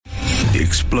the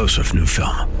explosive new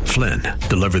film, Flynn,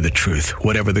 deliver the truth,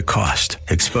 whatever the cost.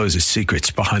 Exposes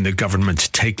secrets behind the government's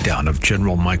takedown of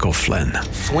General Michael Flynn.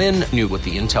 Flynn knew what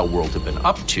the intel world had been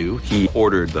up to. He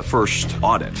ordered the first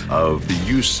audit of the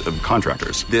use of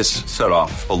contractors. This set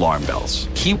off alarm bells.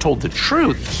 He told the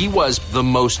truth. He was the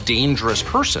most dangerous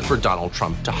person for Donald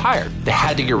Trump to hire. They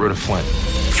had to get rid of Flynn.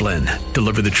 Flynn,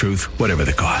 deliver the truth, whatever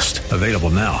the cost. Available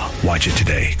now. Watch it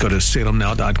today. Go to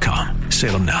salemnow.com.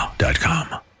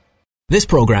 salemnow.com. This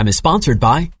program is sponsored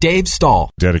by Dave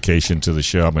Stahl. Dedication to the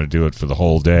show. I'm going to do it for the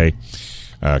whole day.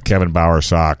 Kevin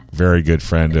Bowersock, very good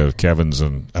friend of Kevin's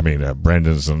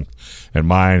Brendan's and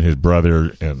mine. His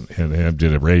brother and him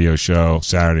did a radio show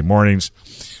Saturday mornings.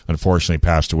 Unfortunately,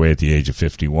 passed away at the age of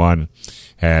 51.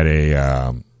 Had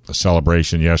a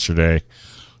celebration yesterday.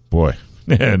 Boy,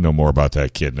 no more about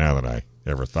that kid now than I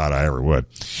ever thought I ever would.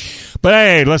 But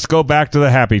hey, let's go back to the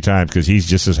happy times because he's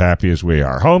just as happy as we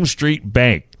are. Home Street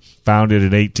Bank, founded in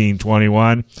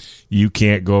 1821. You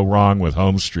can't go wrong with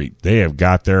Home Street. They have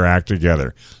got their act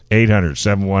together.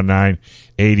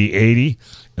 800-719-8080.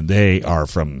 And they are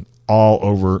from all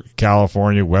over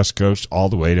California, West Coast, all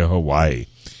the way to Hawaii.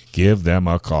 Give them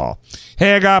a call.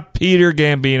 Hey, I got Peter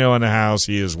Gambino in the house.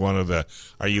 He is one of the...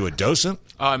 Are you a docent?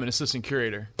 I'm an assistant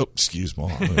curator. Oh, excuse me.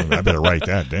 I better write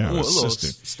that down. A little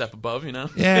step above, you know?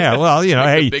 Yeah, well, you know,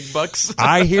 like hey... big bucks.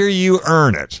 I hear you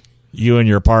earn it. You and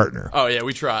your partner. Oh, yeah,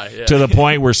 we try. Yeah. To the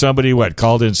point where somebody,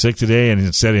 called in sick today, and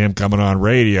instead of him coming on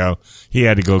radio, he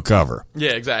had to go cover.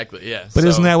 Yeah, exactly, yeah. But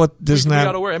isn't that what... We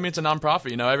got to work. I mean, it's a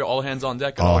nonprofit, you know, all hands on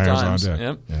deck at all times. All hands on deck.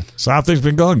 Yep. Yeah. So how things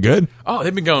been going? Good? Oh,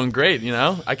 they've been going great, you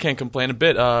know. I can't complain a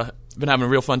bit. Been having a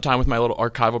real fun time with my little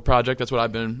archival project. That's what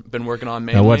I've been working on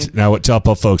mainly. Now tell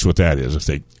folks what that is. Is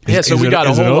we got a whole lot.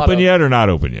 Is it open of, yet or not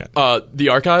open yet? The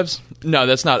archives? No,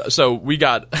 that's not. So we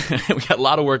got a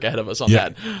lot of work ahead of us on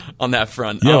that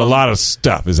front. Yeah, a lot of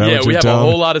stuff. Is that what you're we have telling? A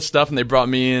whole lot of stuff, and they brought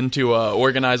me in to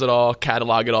organize it all,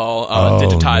 catalog it all,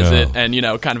 digitize it, and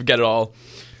kind of get it all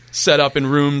set up in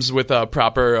rooms with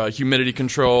proper humidity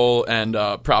control and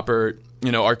proper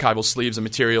archival sleeves and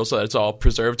material so that it's all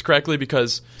preserved correctly.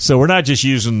 So we're not just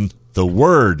using the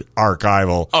word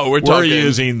archival. Oh, we're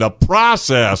using the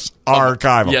process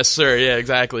archival. Yes, sir. Yeah,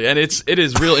 exactly. And it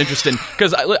is real interesting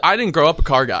because I didn't grow up a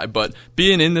car guy, but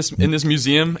being in this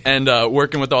museum and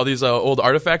working with all these old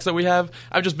artifacts that we have,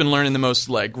 I've just been learning the most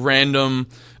random.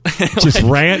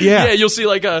 Yeah, you'll see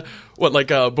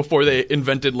before they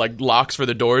invented locks for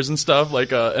the doors and stuff,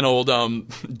 an old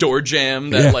door jam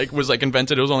that was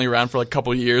invented. It was only around for a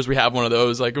couple of years. We have one of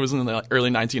those. It was in the early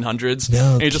 1900s.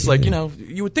 No and you're just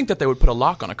you would think that they would put a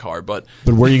lock on a car, but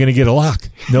where are you going to get a lock?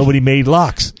 Nobody made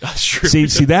locks. That's true.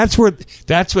 See, that's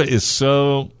what is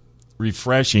so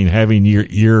refreshing having your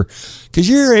because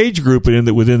your age group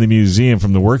within the museum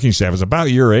from the working staff is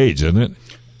about your age, isn't it?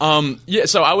 Yeah,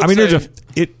 so I would say...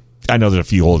 I know there's a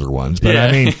few older ones, but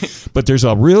but there's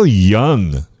a real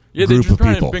young group of people. Yeah, they're just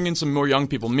trying to bring in some more young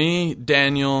people. Me,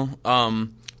 Daniel,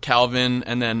 Calvin,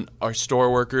 and then our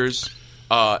store workers,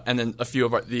 and then a few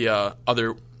of the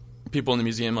other people in the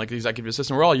museum, like the executive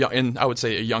assistant. We're all young, and I would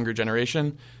say a younger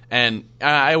generation. And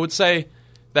I would say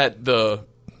that the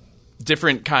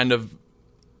different kind of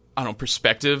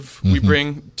perspective we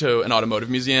bring to an automotive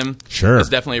museum is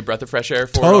definitely a breath of fresh air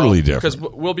for totally different.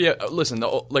 Because we'll be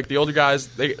the older guys,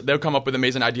 they'll come up with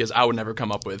amazing ideas I would never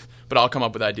come up with, but I'll come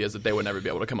up with ideas that they would never be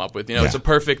able to come up with. It's a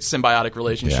perfect symbiotic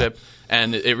relationship,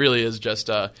 and it really is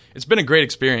just it's been a great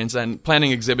experience. And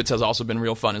planning exhibits has also been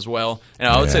real fun as well. And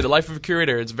I would say the life of a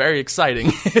curator, it's very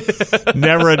exciting.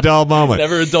 Never a dull moment.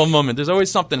 Never a dull moment. There's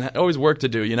always always work to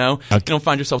do. Okay. You don't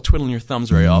find yourself twiddling your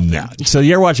thumbs very often. No. So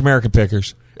you ever watch American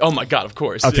Pickers? Oh my God! Of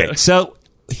course. Okay, so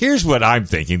here's what I'm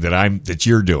thinking that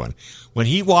you're doing. When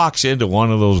he walks into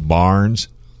one of those barns,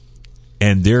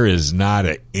 and there is not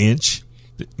an inch,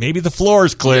 maybe the floor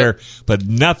is clear, but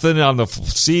nothing on the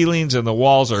ceilings and the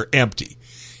walls are empty.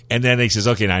 And then he says,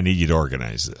 "Okay, now I need you to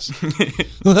organize this."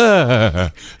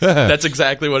 That's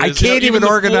exactly what it is. I can't even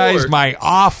organize my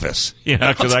office,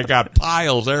 because I got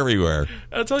piles everywhere.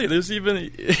 I'll tell you, there's even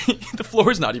the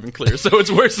floor's not even clear, so it's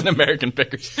worse than American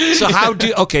Pickers. So how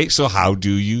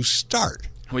do you start?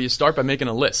 Well, you start by making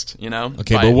a list,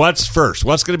 Okay, but what's first?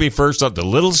 What's going to be first on the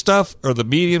little stuff or the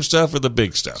medium stuff or the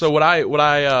big stuff? So what I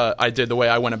did, the way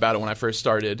I went about it when I first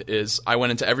started, is I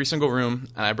went into every single room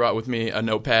and I brought with me a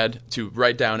notepad to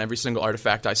write down every single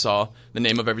artifact I saw, the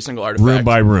name of every single artifact. Room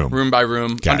by room. Room by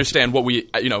room. Gotcha. Understand what we,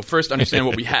 first understand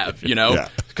what we have,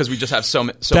 because we just have so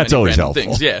many random helpful.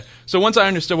 things. Yeah. So once I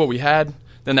understood what we had,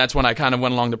 then that's when I kind of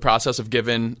went along the process of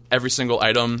giving every single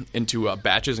item into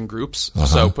batches and groups.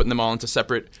 So putting them all into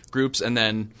separate groups and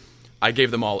then I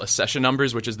gave them all accession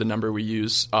numbers, which is the number we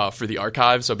use for the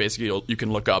archive. So basically, you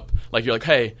can look up, like you're like,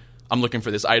 hey, I'm looking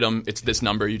for this item. It's this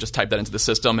number. You just type that into the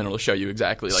system, and it'll show you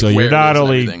exactly like so where you're not it is and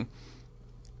only everything.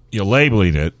 you're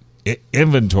labeling it,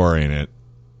 inventorying it,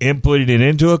 inputting it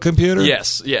into a computer.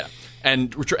 Yes, yeah.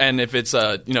 And if it's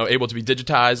able to be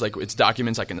digitized, like its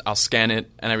documents, I'll scan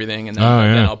it and everything, and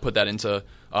then I'll put that into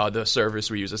the service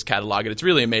we use as catalog it. It's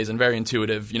really amazing, very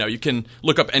intuitive. You can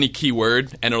look up any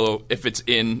keyword, and if it's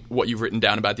in what you've written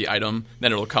down about the item,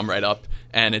 then it'll come right up.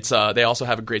 And it's they also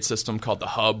have a great system called the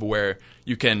Hub, where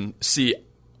you can see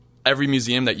every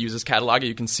museum that uses catalog it,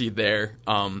 you can see their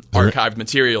archived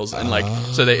materials, and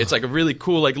it's like a really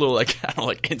cool little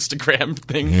Instagram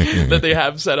thing that they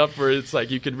have set up where it's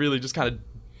like you could really just kind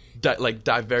of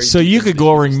dive very. So you could go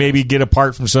over and maybe get a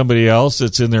part from somebody else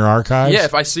that's in their archives. Yeah,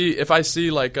 if I see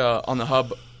like on the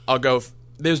Hub, I'll go.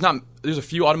 There's a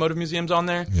few automotive museums on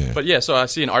there, but so I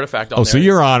see an artifact on there. Oh, so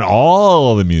you're on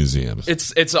all the museums.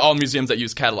 It's all museums that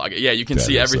use catalog it. Yeah, you can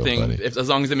see everything. So as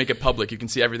long as they make it public, you can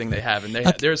see everything they have, and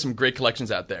there are some great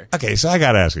collections out there. Okay, so I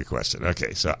got to ask you a question.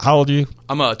 Okay, so how old are you?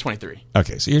 I'm 23.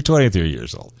 Okay, so you're 23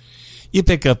 years old. You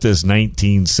pick up this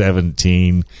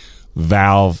 1917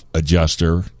 valve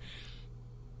adjuster.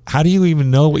 How do you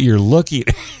even know what you're looking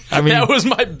at? I mean, that was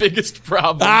my biggest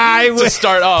problem to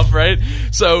start off, right?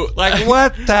 So,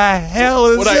 what the hell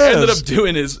is what this? I ended up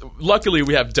doing is, luckily,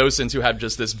 we have docents who have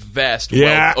just this vast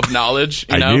wealth of knowledge.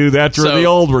 I knew that's where the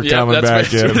old were coming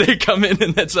back in. That's where they come in,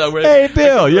 and that's where. Hey,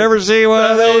 Bill, you ever see one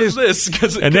of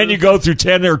these? And then you go through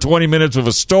 10 or 20 minutes of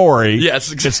a story.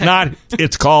 Yes, exactly.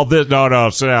 It's called this. No,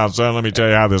 sit down, son. Let me tell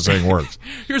you how this thing works.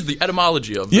 Here's the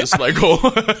etymology of this.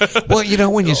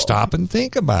 Well, when you stop and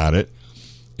think about it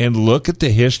and look at the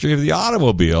history of the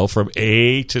automobile from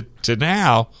A to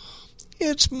now,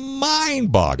 it's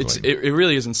mind-boggling. It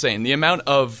really is insane. The amount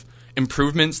of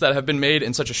improvements that have been made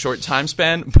in such a short time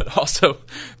span, but also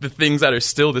the things that are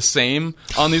still the same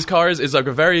on these cars is like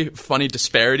a very funny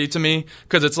disparity to me,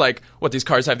 because it's like, these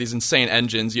cars have these insane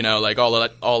engines, like all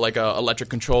electric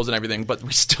controls and everything, but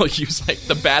we still use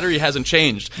the battery hasn't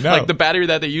changed. No. Like the battery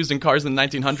that they used in cars in the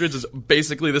 1900s is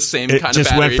basically the same kind of battery. It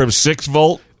just went from 6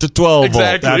 volt to 12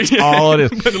 exactly. volt. That's all it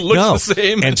is. But it looks the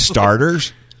same. And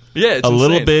starters. Yeah, it's a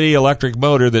little insane. bitty electric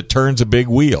motor that turns a big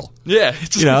wheel. Yeah,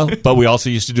 but we also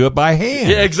used to do it by hand.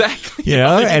 Yeah, exactly.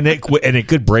 And it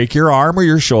could break your arm or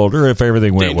your shoulder if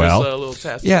everything went well. Little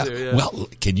task yeah. To do, yeah. Well,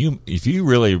 if you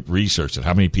really researched it,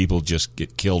 how many people just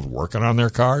get killed working on their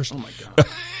cars? Oh my god.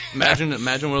 Imagine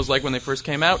what it was like when they first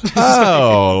came out.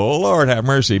 Oh, Lord have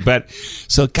mercy. But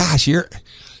so gosh,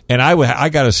 I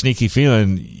got a sneaky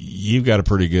feeling you've got a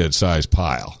pretty good sized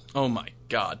pile. Oh my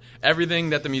God.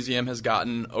 Everything that the museum has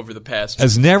gotten over the past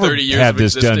has never 30 years had of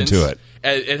this done existence, to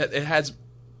it. It has,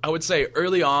 I would say,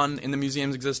 early on in the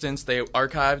museum's existence, they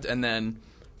archived, and then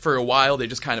for a while they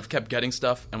just kind of kept getting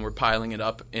stuff and were piling it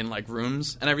up in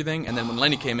rooms and everything. And then when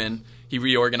Lenny came in, he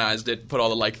reorganized it, put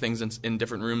all the things in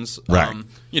different rooms. Right.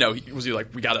 He was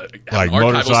we got to have an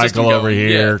motorcycle over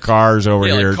here, cars over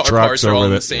here, trucks parts are all over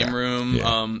in the the same room.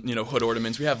 Yeah. Hood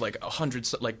ornaments. We have 100,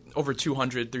 over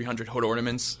 200, 300 hood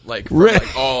ornaments,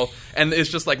 all, and it's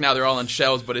just now they're all on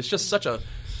shelves. But it's just such a.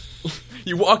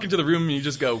 You walk into the room and you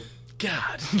just go,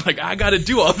 God, I got to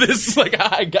do all this.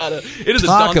 It is a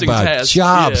daunting task.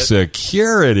 Job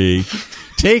security.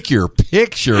 Take your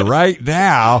picture right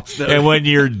now, and when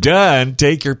you're done,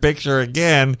 take your picture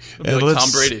again, and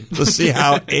Tom Brady. Let's see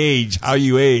how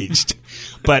you aged.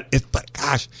 But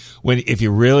gosh, if you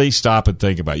really stop and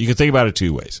think about it, you can think about it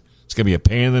two ways. It's going to be a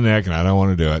pain in the neck, and I don't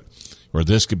want to do it. Or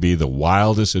this could be the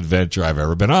wildest adventure I've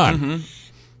ever been on,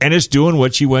 and it's doing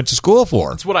what you went to school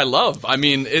for. It's what I love. I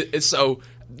mean, it's so.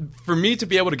 For me to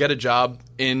be able to get a job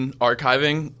in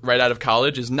archiving right out of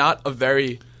college is not a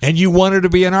very... And you wanted to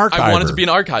be an archiver. I wanted to be an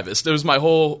archivist. It was my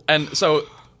whole... And so,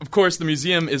 of course, the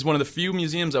museum is one of the few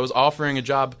museums that was offering a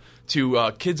job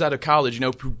to kids out of college,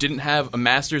 who didn't have a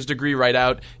master's degree right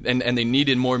out, and they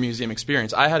needed more museum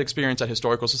experience. I had experience at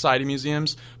Historical Society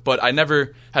museums, but I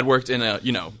never had worked in a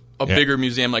bigger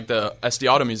museum like the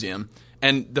SD Auto Museum.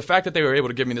 And the fact that they were able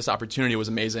to give me this opportunity was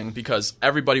amazing, because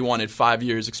everybody wanted 5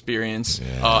 years experience,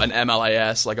 an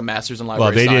MLIS, a master's in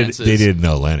library sciences. They didn't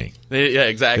know Lenny. Yeah,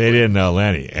 exactly. They didn't know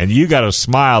Lenny. And you got a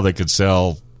smile that could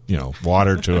sell,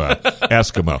 water to a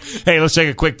Eskimo. Hey, let's take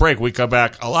a quick break. We come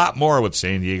back a lot more with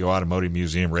San Diego Automotive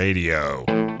Museum Radio.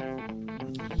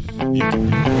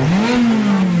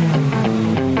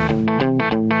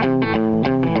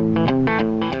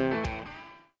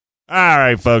 All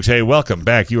right, folks. Hey, welcome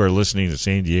back. You are listening to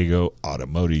San Diego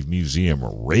Automotive Museum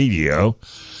Radio.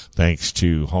 Thanks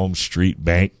to Home Street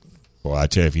Bank. Well, I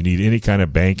tell you, if you need any kind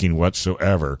of banking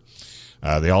whatsoever,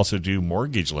 They also do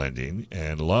mortgage lending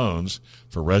and loans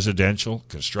for residential,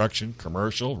 construction,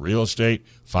 commercial, real estate,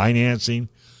 financing,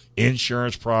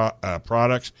 insurance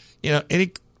products.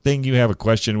 Anything you have a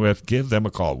question with, give them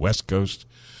a call. West Coast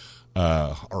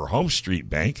or Home Street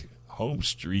Bank,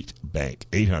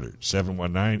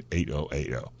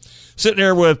 800-719-8080. Sitting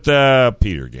there with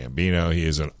Peter Gambino. He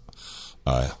is an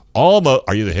almost.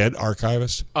 Are you the head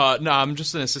archivist? No, I'm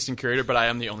just an assistant curator, but I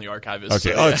am the only archivist.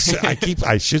 Okay. So,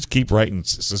 I should keep writing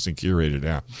assistant curator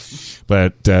down,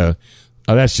 but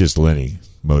that's just Lenny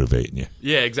motivating you.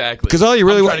 Yeah, exactly. Because all you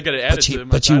really want to get it added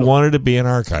but you wanted to be an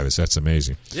archivist. That's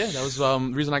amazing. Yeah, that was the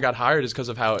reason I got hired is because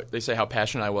of how they say how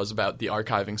passionate I was about the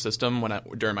archiving system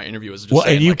during my interview. Was just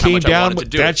and you came down.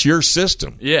 That's your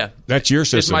system. Yeah, that's your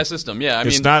system. It's my system. Yeah,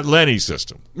 it's not Lenny's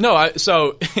system. No,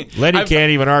 Lenny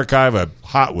can't even archive a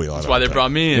Hot Wheel. That's why they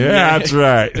brought me in. Yeah, that's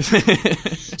right.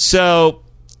 So,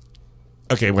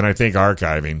 okay, when I think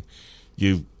archiving,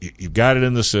 you've got it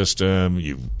in the system.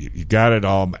 You've got it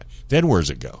all. Then where's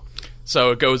it go?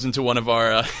 So it goes into one of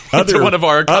our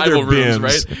archival rooms,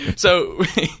 right? So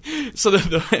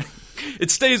it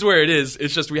stays where it is.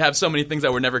 It's just we have so many things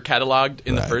that were never cataloged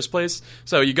in the first place.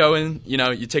 So you go in,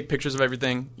 you take pictures of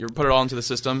everything, you put it all into the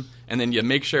system, and then you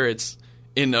make sure it's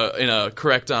in a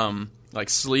correct like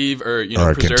sleeve or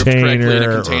preserved correctly in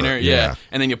a container. Yeah.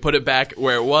 And then you put it back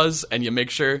where it was, and you make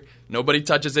sure nobody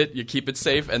touches it. You keep it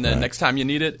safe, and then next time you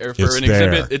need it or for an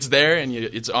exhibit, it's there and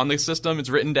it's on the system. It's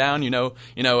written down.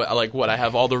 Like what I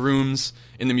have all the rooms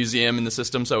in the museum in the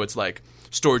system, so it's like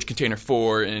storage container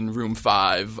 4 in room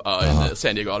 5 in the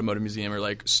San Diego Automotive Museum, or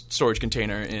like storage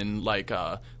container in like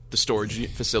the storage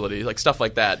facility, like stuff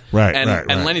like that. Right.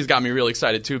 And Lenny's got me really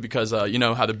excited too because you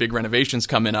know how the big renovations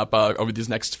coming up over these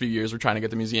next few years. We're trying to get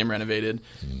the museum renovated,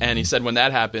 and he said when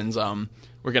that happens,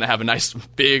 we're going to have a nice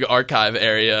big archive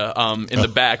area in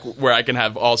the back where I can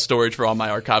have all storage for all my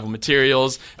archival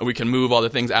materials, and we can move all the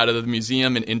things out of the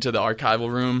museum and into the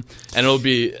archival room, and it'll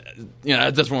be,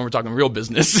 that's when we're talking real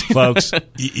business. Folks,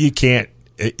 you can't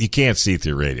see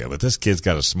through radio, but this kid's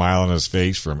got a smile on his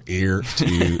face from ear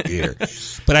to ear.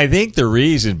 But I think the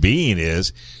reason being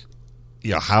is,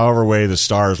 however way the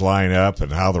stars line up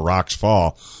and how the rocks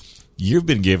fall, you've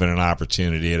been given an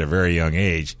opportunity at a very young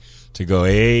age to go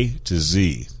A to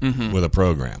Z with a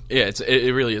program. Yeah,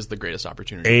 it really is the greatest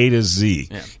opportunity. A to Z.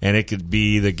 Yeah. And it could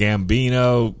be the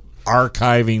Gambino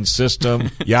archiving system,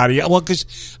 yada, yada. Well,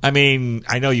 because, I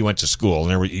know you went to school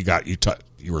and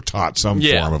you were taught some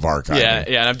form of archiving.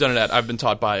 Yeah, and I've done it. I've been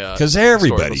taught by because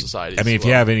everybody. Societies if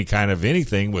you have any kind of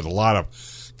anything with a lot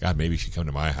of, God, maybe you should come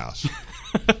to my house.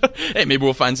 Hey, maybe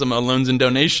we'll find some loans and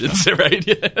donations, right?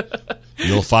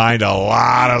 You'll find a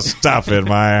lot of stuff in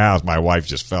my house. My wife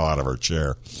just fell out of her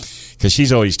chair because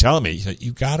she's always telling me,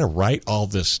 you got to write all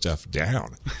this stuff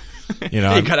down. You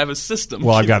got to have a system.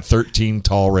 Well, I've got 13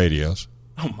 tall radios.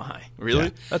 Oh, my. Really?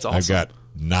 Yeah. That's awesome. I've got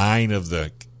 9 of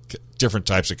the different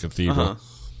types of cathedral.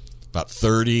 About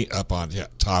 30 up on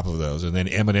top of those. And then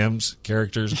M&M's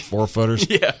characters, 4-footers.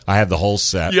 Yeah. I have the whole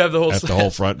set. You have the whole set. At the whole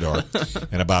front door.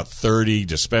 And about 30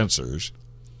 dispensers.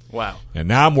 Wow. And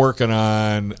now I'm working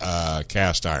on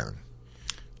cast iron.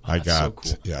 Oh, that's so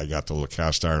cool. I got the little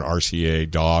cast iron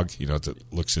RCA dog,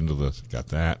 that looks into got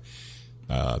that.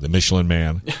 The Michelin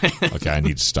Man. Okay, I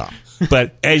need to stop.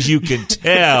 But as you can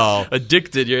tell... You're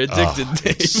addicted.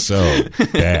 It's so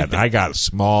bad. I got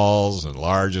smalls and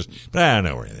larges, but I don't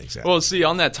know where anything's at. Well, see,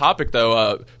 on that topic,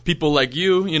 though, people like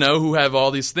you, who have all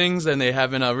these things and they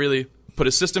haven't really put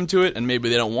a system to it, and maybe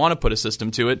they don't want to put a system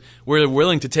to it, we're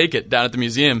willing to take it down at the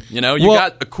museum. You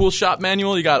got a cool shop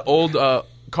manual, you got old...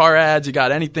 car ads, you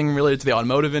got anything related to the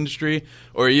automotive industry,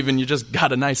 or even you just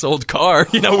got a nice old car,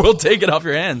 we'll take it off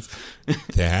your hands.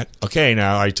 Okay,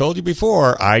 now I told you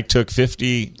before, I took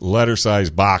 50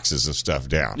 letter-sized boxes of stuff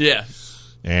down. Yeah.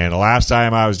 And the last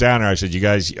time I was down there, I said, you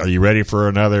guys, are you ready for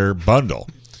another bundle?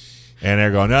 And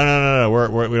they're going, no,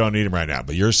 we don't need them right now.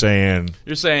 But you're saying,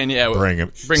 yeah, bring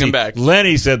them back.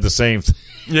 Lenny said the same thing.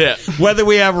 Yeah. Whether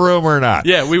we have room or not.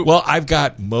 Yeah. Well, I've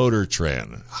got Motor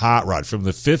Trend, Hot Rod from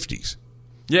the 50s.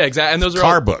 Yeah, exactly. And those are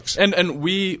car books. And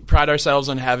we pride ourselves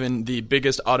on having the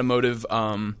biggest automotive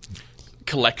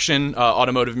collection,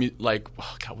 automotive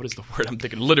what is the word I'm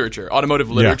thinking? Automotive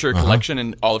literature collection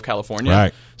in all of California.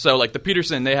 Right. So like the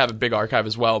Peterson, they have a big archive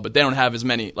as well, but they don't have as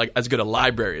many as good a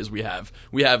library as we have.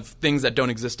 We have things that don't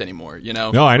exist anymore.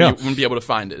 No, I know. You wouldn't be able to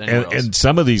find it anywhere else. And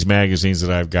some of these magazines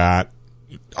that I've got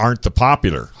aren't the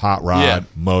popular Hot Rod,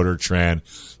 Motor Trend.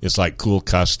 It's like Cool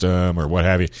Custom or what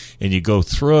have you. And you go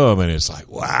through them, and it's like,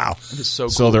 wow. It is so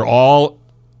cool. So they're all,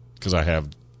 because I have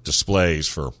displays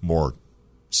for more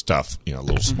stuff,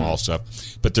 little small stuff.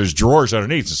 But there's drawers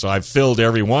underneath, so I've filled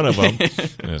every one of them.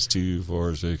 And that's 2,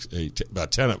 4, 6, 8, 10,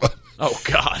 about 10 of them. Oh,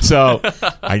 God. So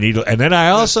I need to, and then I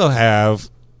also have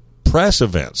press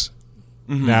events.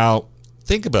 Now,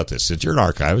 think about this. Since you're an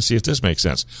archivist, see if this makes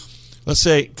sense. Let's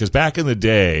say, because back in the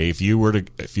day, if you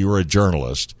were a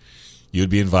journalist, you'd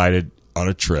be invited on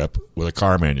a trip with a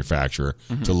car manufacturer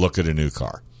to look at a new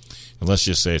car. And let's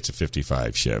just say it's a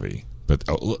 55 Chevy. But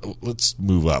let's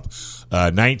move up.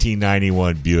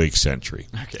 1991 Buick Century.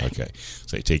 Okay.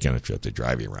 So they take you on a trip. They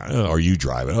drive you around. Or you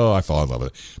drive it. Oh, I fall in love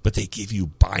with it. But they give you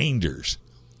binders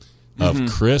of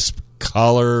crisp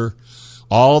color,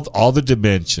 all the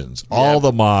dimensions, all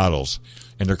the models.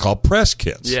 And they're called press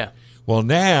kits. Yeah. Well,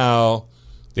 now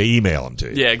they email them to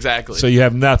you. Yeah, exactly. So you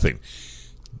have nothing.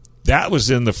 That was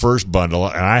in the first bundle,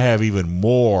 and I have even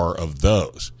more of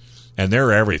those. And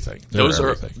they're everything. Those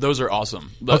are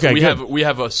awesome. Okay, we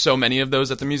have so many of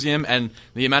those at the museum, and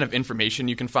the amount of information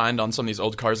you can find on some of these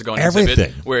old cars that go on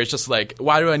exhibit, where it's just like,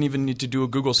 why do I even need to do a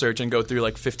Google search and go through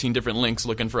like 15 different links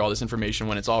looking for all this information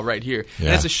when it's all right here? Yeah.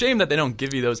 And it's a shame that they don't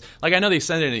give you those. Like, I know they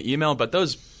send it in an email, but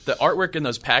the artwork in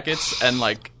those packets and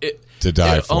like it to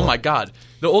die for. Oh my God.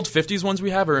 The old 50s ones we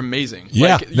have are amazing.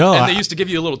 Yeah, and they used to give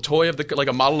you a little toy of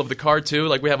a model of the car too.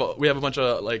 Like we have a bunch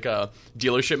of like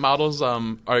dealership models.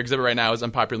 Our exhibit right now is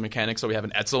Unpopular Mechanics, so we have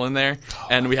an Etzel in there,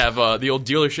 and we have the old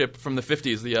dealership from the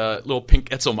 50s, the little pink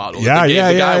Etzel model. Yeah, that they gave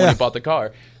the guy yeah. when he bought the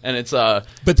car, and it's. But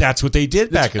that's what they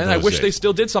did back in those days. And I wish they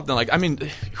still did something like. I mean,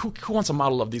 who wants a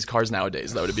model of these cars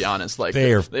nowadays? Though, to be honest, like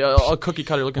they all cookie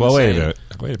cutter looking. Well, the wait same.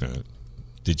 a minute.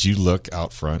 Did you look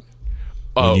out front?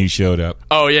 When you showed up.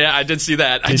 Oh, yeah, I did see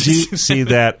that. Did you see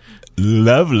that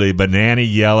lovely banana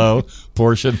yellow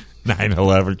Porsche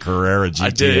 911 Carrera GTS? I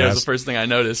did. That was the first thing I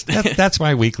noticed. That's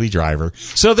my weekly driver.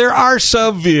 So there are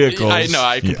some vehicles.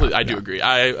 I do agree.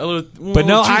 But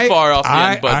no, too far off the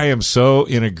end. But I am so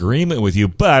in agreement with you,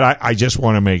 but I just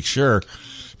want to make sure,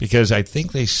 because I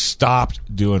think they stopped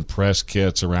doing press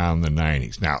kits around the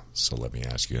 90s. Now, so let me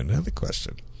ask you another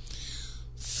question.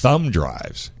 Thumb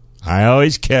drives. I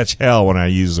always catch hell when I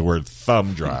use the word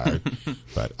thumb drive,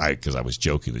 but because I was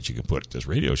joking that you can put this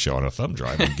radio show on a thumb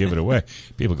drive and give it away.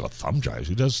 People go, thumb drives?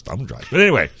 Who does thumb drives? But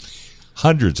anyway,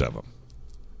 hundreds of them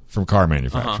from car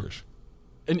manufacturers.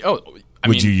 And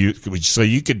would you use? So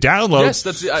you could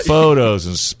download photos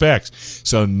and specs.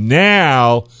 So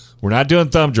now we're not doing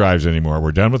thumb drives anymore.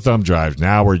 We're done with thumb drives.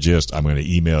 Now I'm going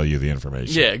to email you the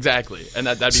information. Yeah, exactly, and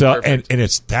that'd be perfect. And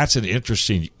that's an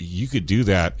interesting. You could do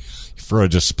that for a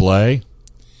display,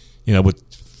 with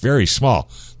very small.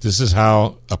 This is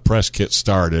how a press kit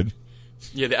started.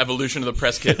 Yeah, the evolution of the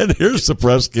press kit. And here's the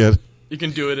press kit. You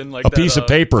can do it in like a piece of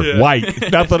paper,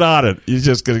 white, nothing on it. You're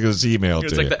just going to get this email to you.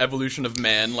 It's like the evolution of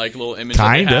man, like little image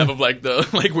that they have of like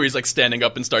where he's like standing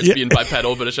up and starts being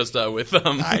bipedal, but it's just with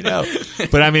I know,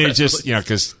 but I mean, it's just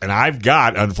because, and I've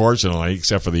got, unfortunately,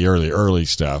 except for the early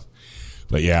stuff.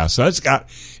 But yeah, so it's got.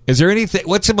 Is there anything?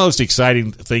 What's the most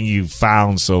exciting thing you've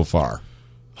found so far?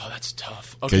 Oh, that's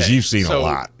tough. Because you've seen a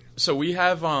lot. So we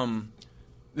have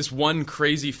this one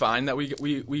crazy find that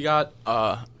we got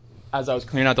as I was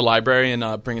clearing out the library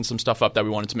and bringing some stuff up that we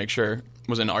wanted to make sure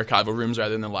was in archival rooms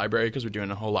rather than the library, because we're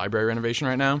doing a whole library renovation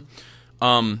right now.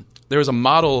 There was a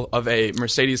model of a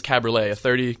Mercedes Cabriolet, a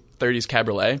 30s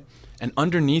Cabriolet, and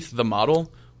underneath the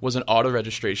model was an auto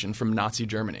registration from Nazi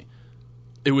Germany.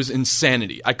 It was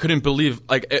insanity. I couldn't believe,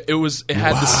 like, it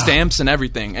had the stamps and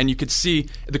everything, and you could see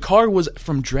the car was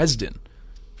from Dresden.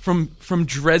 From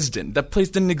Dresden. That place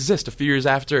didn't exist a few years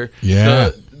after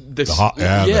and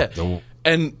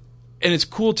it's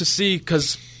cool to see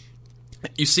because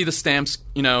you see the stamps,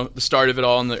 the start of it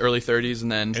all in the early 30s,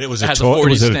 and then it was a toy.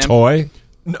 Was it a toy?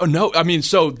 No. I mean,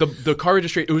 so the car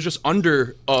registration, it was just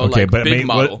under big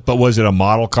model. But was it a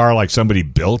model car, like somebody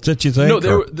built it, you think? No,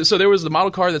 there was the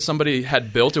model car that somebody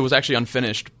had built. It was actually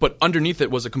unfinished, but underneath it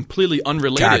was a completely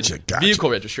unrelated vehicle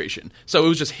registration. So it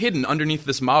was just hidden underneath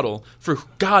this model for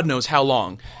God knows how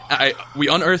long. We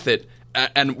unearth it,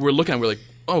 and we're looking, and we're like,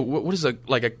 oh, what is a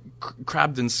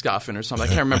Krabdensskaffen or something? I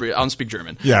can't remember. I don't speak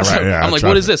German. Yeah, right. So yeah, I'm like,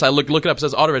 what is this? I look it up. It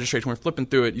says auto registration. We're flipping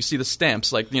through it. You see the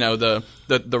stamps, like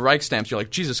the Reich stamps. You're like,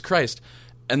 Jesus Christ!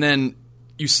 And then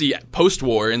you see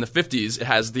post-war in the 50s, it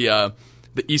has the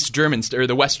East German or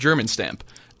the West German stamp.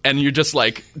 And you're just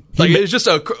like it's just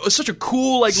such a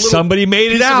cool little somebody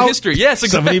made it out. History. Yes,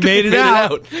 exactly. Somebody made it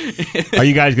out. Are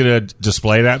you guys going to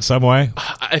display that some way?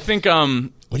 I think.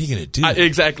 What are you going to do?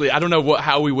 Exactly. I don't know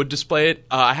how we would display it.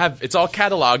 It's all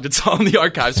cataloged. It's all in the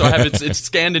archive. So I have it's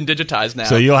scanned and digitized now.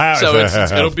 So you'll have. So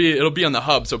it'll be on the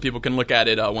hub, so people can look at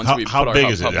it once we put our hub public. How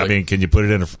big is it? I mean, can you put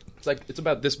it in? it's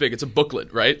about this big. It's a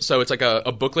booklet, right? So it's like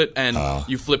a booklet, and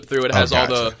you flip through. It has all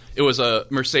the. It was a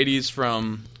Mercedes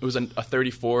it was a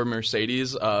 34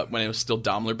 Mercedes when it was still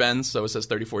Daimler Benz. So it says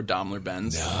 34 Daimler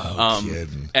Benz. No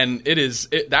kidding. And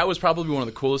that was probably one of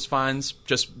the coolest finds,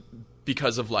 just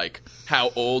because of like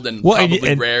how old and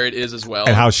probably rare it is as well,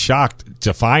 and how shocked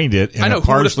to find it in a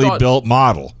partially built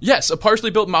model. Yes, a partially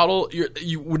built model.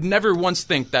 You would never once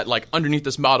think that like underneath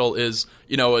this model is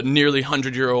a nearly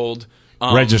 100-year-old.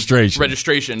 Vehicle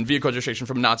registration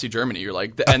from Nazi Germany. You're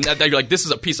like, and you're like, this is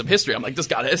a piece of history. I'm like, this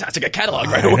has to get cataloged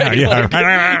right away.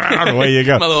 Yeah, away you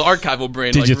go. My little archival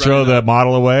brain. Did you throw the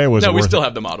model away? No, we still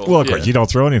have the model. Well, of course, you don't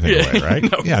throw anything away, right?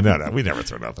 No. Yeah, no, we never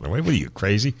throw nothing away. What are you,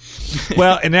 crazy?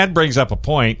 Well, and that brings up a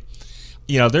point.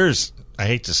 There's, I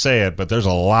hate to say it, but there's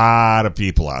a lot of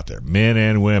people out there, men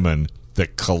and women,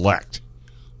 that collect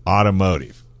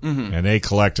automotive, and they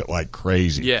collect it like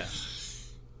crazy. Yeah.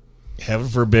 Heaven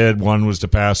forbid one was to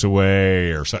pass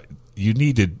away or something. You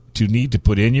need to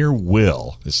put in your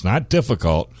will. It's not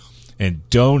difficult, and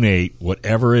donate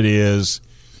whatever it is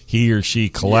he or she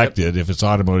collected. If it's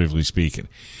automotively speaking,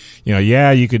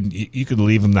 you could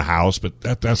leave them the house, but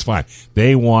that's fine.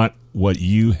 They want what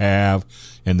you have,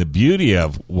 and the beauty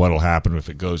of what'll happen if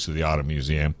it goes to the auto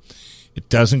museum, it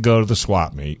doesn't go to the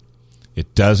swap meet,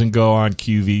 it doesn't go on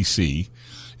QVC.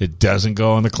 It doesn't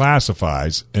go on the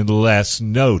classifieds unless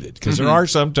noted. Because there are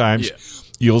sometimes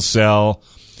you'll sell,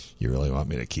 you really want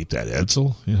me to keep that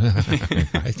Edsel?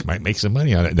 I might make some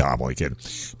money on it. No, I'm only kidding.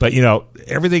 But,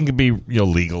 everything can be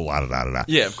legal, la-da-da-da-da.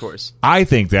 Yeah, of course. I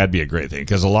think that'd be a great thing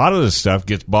because a lot of this stuff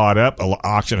gets bought up. An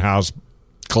auction house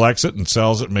collects it and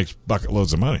sells it and makes bucket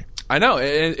loads of money. I know.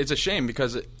 It's a shame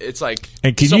because it's like...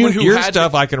 And your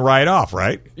stuff I can write off,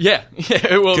 right? Yeah.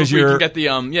 Well, if we can get the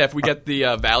if we get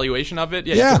the valuation of it,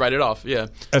 you can write it off. Yeah.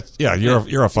 You're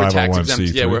a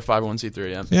 501c3. Yeah, we're a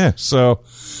 501c3. Yeah. Yeah. So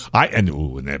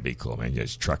wouldn't that be cool, man?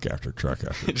 Just truck after truck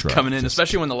after truck coming in,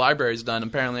 especially when the library's done.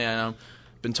 Apparently,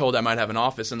 been told I might have an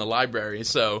office in the library,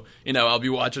 so I'll be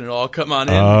watching it all come on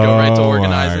in, go right to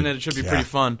organizing it. It should be pretty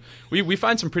fun. We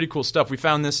find some pretty cool stuff. We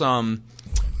found this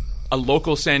a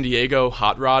local San Diego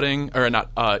hot rodding, or not?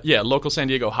 Local San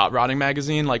Diego hot rodding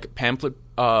magazine, like pamphlet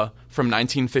from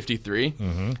 1953,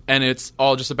 and it's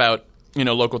all just about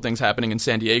local things happening in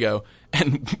San Diego.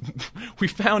 And we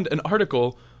found an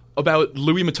article about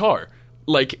Louis Matar,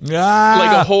 like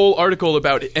a whole article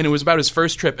about, and it was about his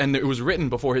first trip, and it was written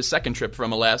before his second trip from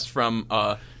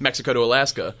Mexico to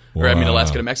Alaska,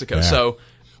 Alaska to Mexico. Yeah. So.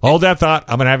 Hold that thought.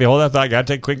 I'm going to have you hold that thought. Got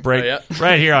to take a quick break.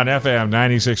 Right here on FM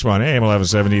 96.1 AM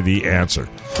 1170, The Answer.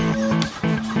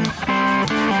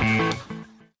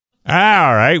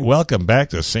 All right. Welcome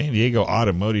back to San Diego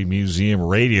Automotive Museum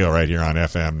Radio right here on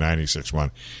FM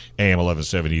 96.1 AM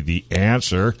 1170, The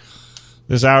Answer.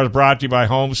 This hour is brought to you by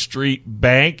Home Street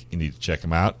Bank. You need to check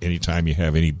them out anytime you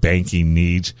have any banking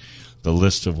needs. The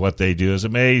list of what they do is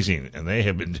amazing, and they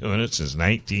have been doing it since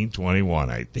 1921.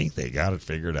 I think they got it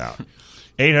figured out.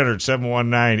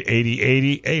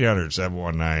 800-719-8080,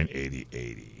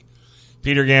 800-719-8080.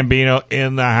 Peter Gambino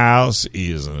in the house.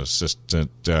 He is an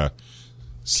assistant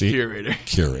curator.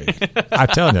 I'm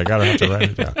telling you, I gotta have to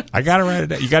write it down.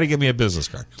 You got to give me a business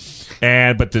card.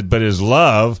 But his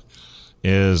love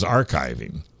is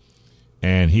archiving,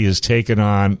 and he has taken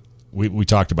on. We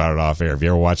talked about it off air. Have you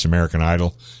ever watched American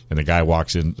Idol? And the guy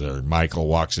Michael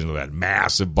walks into that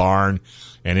massive barn,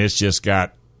 and it's just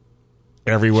got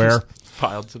everywhere.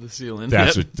 Piled to the ceiling.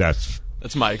 That's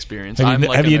my experience. How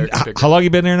long have you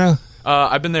been there now?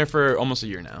 I've been there for almost a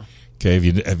year now. Okay,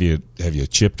 have you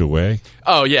chipped away?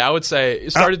 Oh yeah, I would say it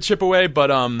started to chip away,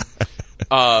 but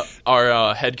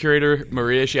our head curator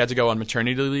Maria, she had to go on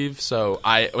maternity leave, so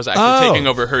I was actually taking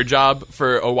over her job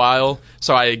for a while.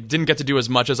 So I didn't get to do as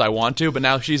much as I want to, but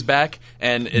now she's back,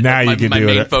 and my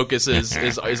main focus is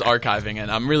archiving,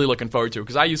 and I'm really looking forward to it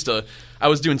because I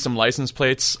was doing some license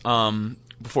plates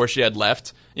before she had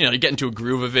left. You get into a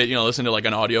groove of it, listen to like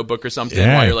an audiobook or something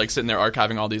while you're like sitting there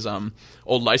archiving all these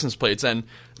old license plates. And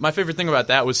my favorite thing about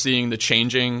that was seeing the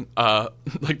changing,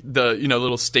 like the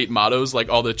little state mottos, like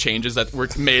all the changes that were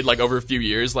made like over a few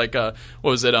years. Like what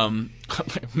was it,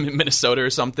 Minnesota or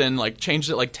something? Like changed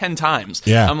it like 10 times.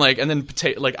 Yeah, I'm like, and then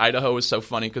like Idaho was so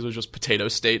funny because it was just potato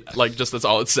state. Like just that's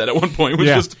all it said at one point was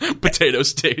just potato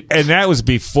state. And that was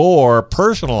before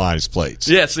personalized plates.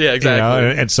 Yes, yeah,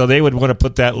 exactly. And so they would want to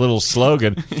put that little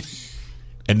slogan.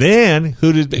 And then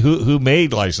who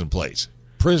made license plates?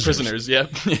 Prisoners, yeah.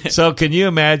 So can you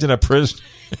imagine a prisoner?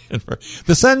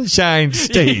 The Sunshine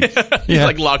State. He's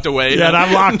like locked away. Yeah, and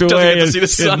I'm locked away in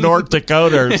North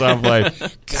Dakota or something.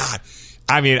 God.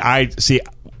 I mean,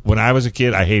 when I was a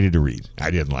kid, I hated to read. I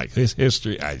didn't like this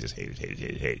history. I just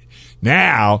hated.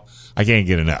 Now, I can't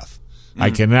get enough.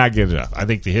 I cannot get enough. I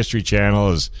think the History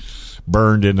Channel is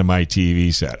burned into my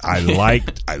TV set.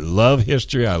 I love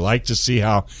history. I like to see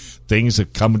how things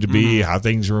have come to be, how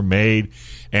things were made.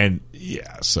 And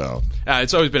so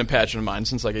it's always been a passion of mine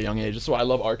since like a young age. That's why I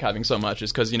love archiving so much.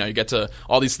 Is because you get to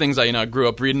all these things I grew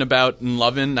up reading about and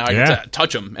loving. Now I get to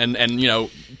touch them and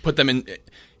put them in.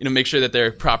 Make sure that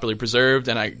they're properly preserved,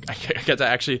 and I get to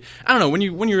actually, I don't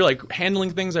know, when you're like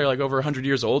handling things that are like over 100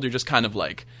 years old, you're just kind of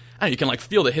like, I don't know, you can like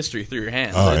feel the history through your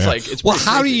hands. It's like, it's well,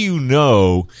 how do you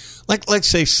know? Like, let's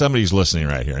say somebody's listening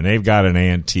right here, and they've got an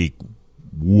antique,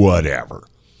 whatever.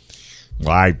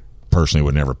 Well, I personally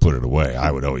would never put it away.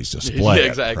 I would always display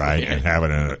it, right, and have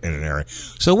it in an area.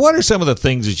 So, what are some of the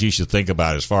things that you should think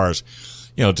about as far as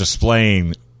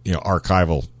displaying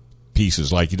archival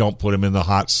pieces? Like, you don't put them in the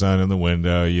hot sun in the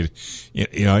window, you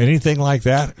anything like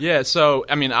that? Yeah, so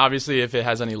I mean, obviously if it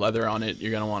has any leather on it,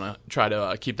 you're going to want to try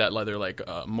to keep that leather like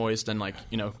moist and like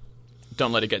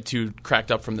don't let it get too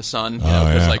cracked up from the sun.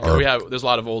 There's a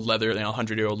lot of old leather,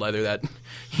 100-year-old leather that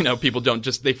people don't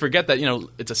they forget that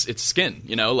it's skin,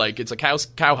 like it's a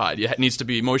cowhide. It needs to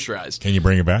be moisturized. Can you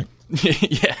bring it back?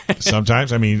 Yeah.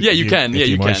 Sometimes, I mean, you can. Yeah,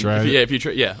 you can. If you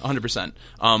 100%.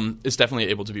 It's definitely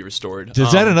able to be restored.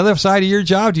 Is that another side of your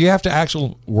job? Do you have to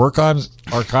actually work on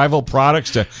archival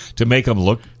products to make them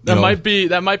look? That might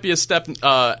be a step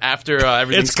after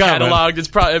everything's cataloged. It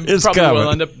probably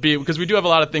will end up being, because we do have a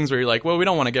lot of things where you're like, well, we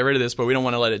don't want to get rid of this, but we don't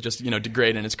want to let it just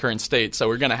degrade in its current state. So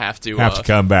we're gonna have to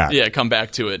come back. Yeah, come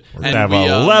back to it. We're gonna have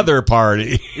a leather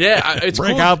party. Yeah, it's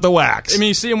bring cool. out the wax. I mean,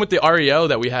 you see them with the REO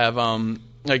that we have.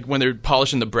 Like when they're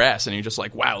polishing the brass, and you're just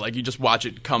like, wow! Like you just watch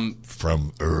it come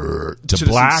from to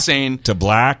black to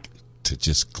black to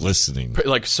just glistening,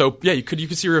 like soap. Yeah, you could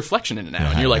see a reflection in it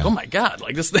now, and you're like, oh my god!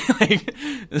 Like this thing,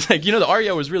 it's like the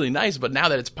REO was really nice, but now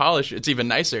that it's polished, it's even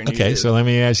nicer. And okay, so let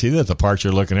me ask you this: the part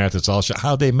you're looking at that's all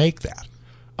how'd they make that?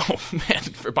 Oh man,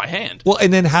 by hand. Well,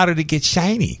 and then how did it get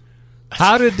shiny?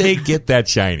 How did they get that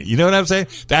shiny? You know what I'm saying?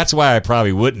 That's why I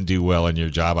probably wouldn't do well in your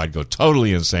job. I'd go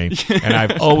totally insane. And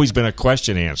I've always been a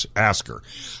question asker.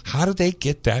 How did they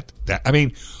get that? I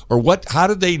mean, or what? How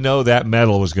did they know that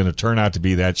metal was going to turn out to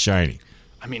be that shiny?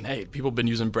 I mean, hey, people have been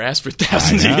using brass for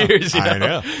thousands of years. I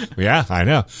know. Yeah, I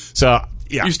know. So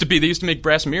yeah, they used to make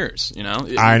brass mirrors.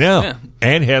 I know, yeah.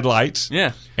 And headlights.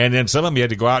 Yeah, and then some of them you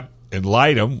had to go out and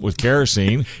light them with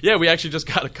kerosene. Yeah, we actually just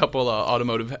got a couple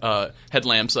automotive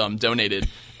headlamps donated.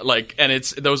 Like, and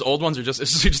those old ones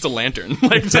it's just a lantern.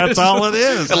 Like that's all it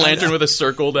is. A lantern with a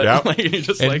circle that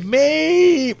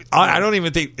maybe I don't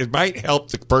even think it might help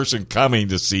the person coming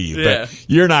to see you. Yeah. But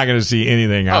you're not going to see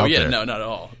anything out there. No, not at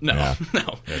all. No,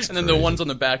 no. That's and then the ones on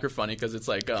the back are funny because it's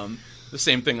like the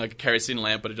same thing, like a kerosene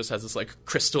lamp, but it just has this like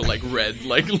crystal, like red,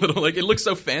 like little, like it looks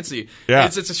so fancy. Yeah.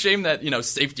 It's a shame that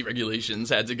safety regulations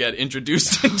had to get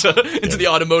introduced into the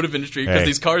automotive industry because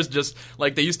these cars just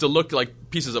like they used to look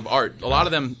like pieces of art. A lot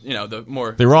of them,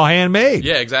 they were all handmade.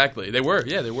 Yeah, exactly. They were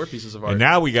pieces of art. And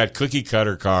now we got cookie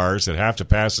cutter cars that have to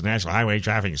pass the National Highway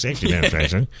Traffic and Safety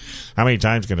Administration. How many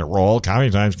times can it roll? How many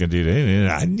times can it do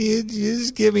that? I need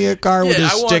just give me a car with a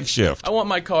stick shift. I want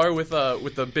my car with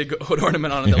a big hood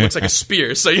ornament on it that looks like a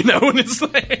spear. So when it's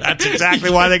like that's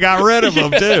exactly why they got rid of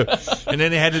them too. And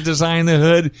then they had to design the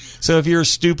hood so if you're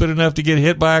stupid enough to get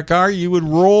hit by a car, you would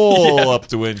roll up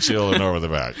the windshield and over the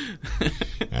back.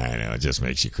 I know, it just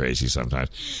makes you crazy sometimes.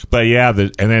 But yeah,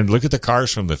 and then look at the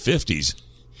cars from the 50s.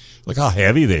 Look how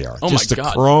heavy they are. Oh just my the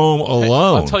God. chrome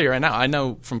alone. I'll tell you right now, I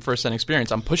know from first-hand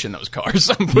experience, I'm pushing those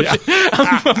cars. I'm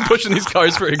pushing these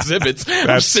cars for exhibits.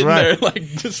 I'm sitting there like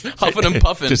just huffing and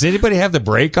puffing. Does anybody have the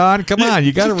brake on? Come on,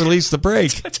 you got to release the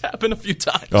brake. It's happened a few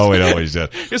times. Oh, it always does.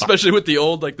 Especially with the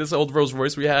old, like this old Rolls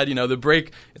Royce we had. The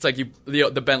brake. It's like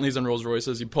the Bentleys and Rolls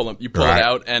Royces. You pull it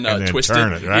out and twist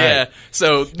turn it. Right. Yeah.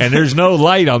 So and there's no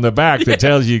light on the back that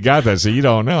tells you got that, so you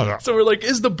don't know. So we're like,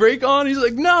 is the brake on? He's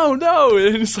like, no,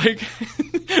 and it's like.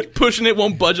 Pushing it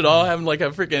won't budge at all, having like a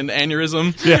freaking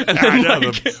aneurysm. Yeah, and then, I know.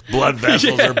 The blood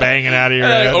vessels are banging out of your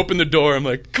head. I open the door. I'm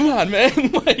like, come on,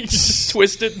 man. Like, just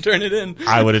twist it and turn it in.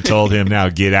 I would have told him, now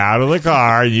get out of the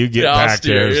car. You get back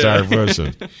there and start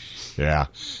pushing. Yeah.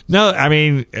 No, I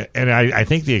mean, and I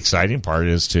think the exciting part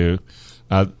is, too,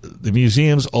 the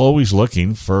museum's always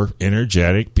looking for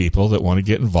energetic people that want to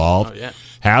get involved,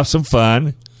 have some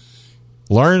fun,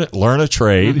 learn a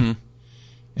trade. Mm-hmm.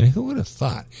 And who would have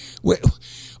thought? What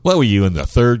were you in the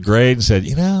third grade and said,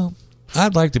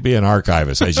 I'd like to be an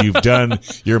archivist, as you've done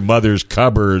your mother's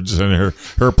cupboards and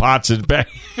her pots and pans.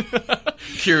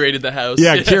 Curated the house.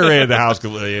 Yeah, curated the house.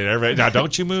 Everybody, now,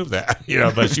 don't you move that.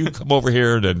 Unless you come over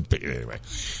here. Then anyway,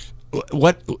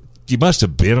 what you must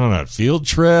have been on a field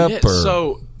trip. Yeah, or,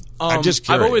 so I'm just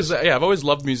curious. I've always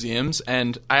loved museums,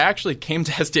 and I actually came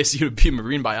to SDSU to be a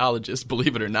marine biologist,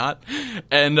 believe it or not.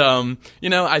 And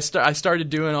I started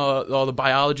doing all the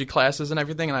biology classes and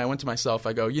everything, and I went to myself.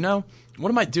 I go, what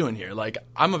am I doing here? Like,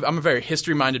 I'm a very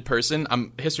history-minded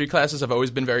person. History classes have always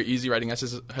been very easy. Writing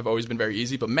essays have always been very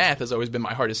easy. But math has always been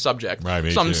my hardest subject.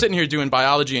 Right, so I'm sitting here doing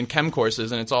biology and chem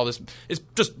courses, and it's all this. It's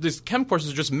just these chem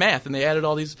courses are just math, and they added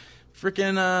all these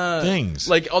freaking things,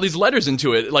 like all these letters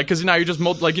into it, like because now you're just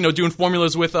doing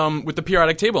formulas with the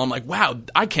periodic table. I'm like, wow,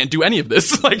 I can't do any of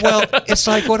this. Well, it's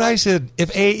like what I said: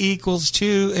 if A equals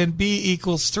 2 and B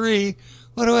equals 3,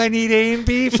 what do I need A and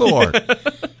B for?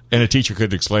 And a teacher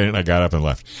couldn't explain it, and I got up and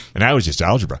left. And that was just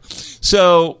algebra.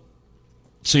 So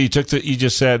you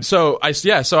just said. So I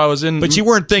was in. But you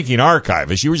weren't thinking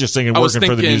archivist. You were just thinking working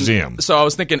for the museum. So I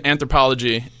was thinking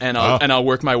anthropology, and I'll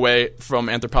work my way from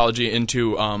anthropology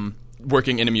into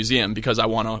working in a museum because I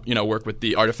want to work with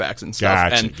the artifacts and stuff.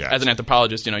 Gotcha. As an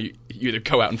anthropologist, you either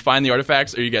go out and find the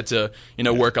artifacts, or you get to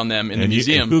work on them in the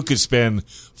museum. And who could spend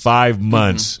 5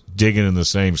 months digging in the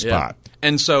same spot? Yeah.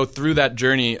 And so through that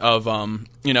journey of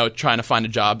trying to find a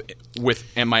job with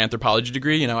my anthropology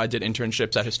degree, I did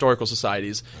internships at historical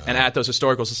societies, and at those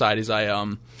historical societies,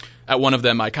 at one of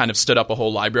them, I kind of stood up a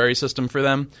whole library system for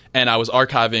them, and I was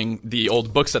archiving the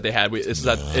old books that they had. This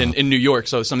is in New York,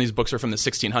 so some of these books are from the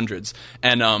 1600s,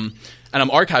 and I'm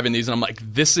archiving these, and I'm like,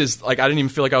 this is like I didn't even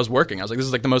feel like I was working. I was like, this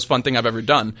is like the most fun thing I've ever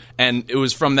done, and it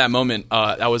was from that moment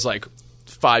that was like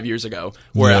 5 years ago,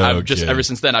 where I've just ever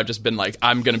since then I've just been like,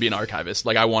 I'm going to be an archivist.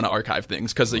 Like, I want to archive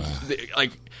things because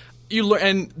like you learn,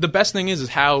 and the best thing is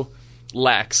how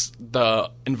lax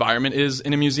the environment is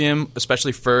in a museum,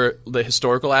 especially for the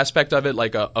historical aspect of it,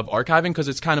 like of archiving, because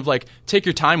it's kind of like take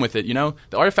your time with it.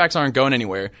 The artifacts aren't going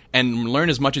anywhere, and learn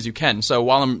as much as you can. So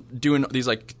while I'm doing these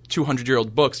like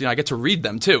 200-year-old books, I get to read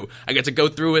them too. I get to go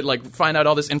through it, like find out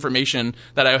all this information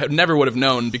that I never would have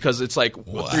known because it's like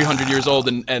 300 years old,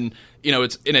 and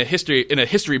it's in a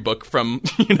history book from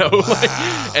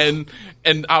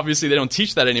and obviously they don't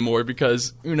teach that anymore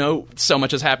because so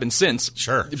much has happened since.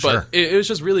 But it was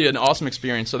just really an awesome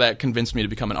experience. So that convinced me to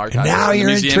become an archivist. And now you're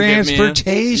in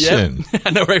transportation. I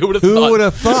know, right? Who would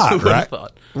have thought?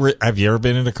 Right? Have you ever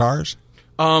been into cars?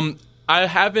 I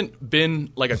haven't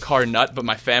been like a car nut, but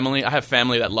I have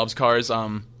family that loves cars.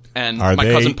 And my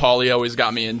cousin Paulie always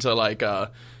got me into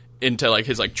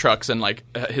his like trucks and like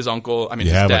his uncle. I mean,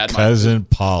 you his have dad. A cousin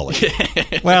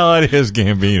Paulie. Well, it is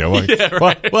Gambino.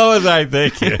 What was I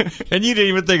thinking? And you didn't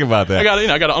even think about that. I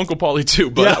got an Uncle Paulie too,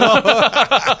 but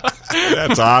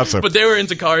that's awesome. But they were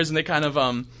into cars, and they kind of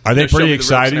are they pretty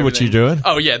excited what you're doing?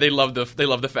 Oh yeah, they love the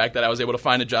fact that I was able to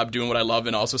find a job doing what I love,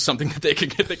 and also something that they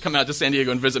could get. They come out to San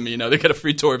Diego and visit me. They get a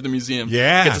free tour of the museum.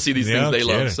 Yeah, get to see these things they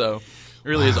love. So it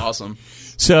really is awesome.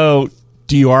 So,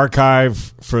 do you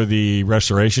archive for the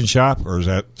restoration shop, or is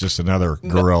that just another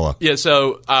gorilla? Yeah,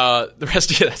 so the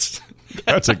rest of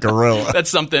that's a gorilla. That's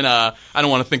something I don't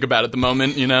want to think about at the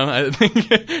moment. I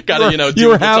think gotta you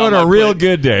were having a real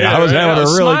good day. Yeah, I was having a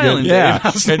really good day.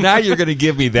 Yeah, and now you're going to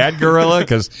give me that gorilla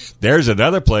because there's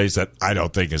another place that I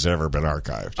don't think has ever been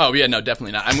archived. Oh yeah, no,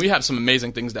 definitely not. And we have some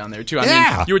amazing things down there too. I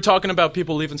mean, you were talking about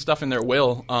people leaving stuff in their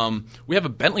will. We have a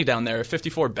Bentley down there, a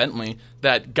 '54 Bentley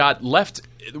that got left.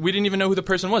 We didn't even know who the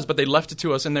person was, but they left it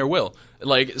to us in their will.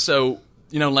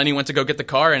 Lenny went to go get the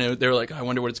car, and they were like, I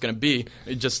wonder what it's going to be.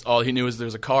 All he knew is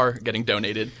there's a car getting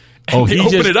donated. And they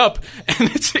open it up, and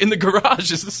it's in the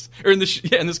garage. In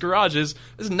this garage is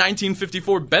this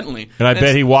 1954 Bentley. And I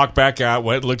bet he walked back out,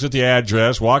 looked at the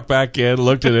address, walked back in,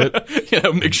 looked at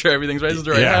it. Make sure everything's right. It's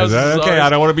the right house. Okay,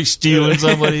 I don't want to be stealing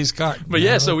somebody's car.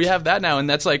 But so we have that now, and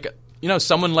that's like,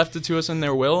 someone left it to us in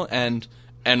their will, and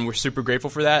we're super grateful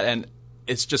for that. And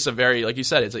it's just a very, like you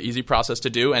said, it's an easy process to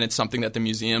do, and it's something that the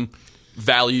museum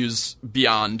values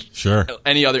beyond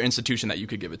any other institution that you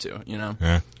could give it to,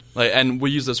 Yeah. And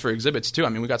we use this for exhibits too. I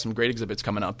mean, we got some great exhibits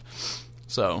coming up,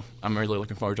 so I'm really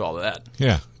looking forward to all of that.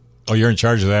 Yeah. Oh, you're in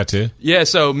charge of that too? Yeah,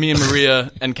 so me and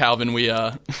Maria and Calvin,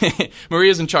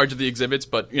 Maria's in charge of the exhibits,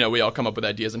 but we all come up with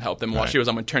ideas and help them. While she was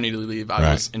on maternity leave,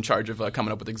 I was in charge of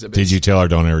coming up with exhibits. Did you tell her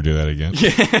don't ever do that again?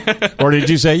 Yeah. Or did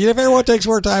you say, if everyone takes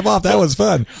more time off, that was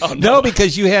fun? Oh, no,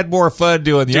 because you had more fun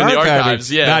doing the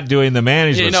archives, not doing the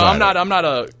management side. I'm not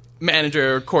a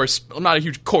manager or I'm not a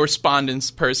huge correspondence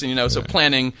person, so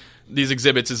planning these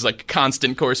exhibits is like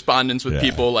constant correspondence with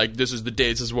people. Like, this is the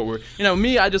date. This is what we're.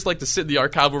 Me, I just like to sit in the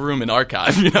archival room and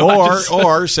archive.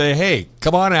 Or say, hey,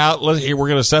 come on out. We're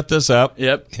going to set this up.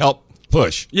 Yep. Help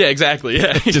push. Yeah, exactly.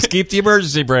 Yeah. Just keep the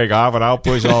emergency brake off, and I'll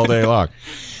push all day long.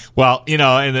 Well,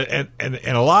 and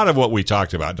a lot of what we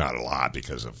talked about, not a lot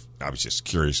because I was just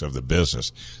curious of the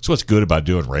business. So what's good about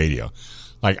doing radio?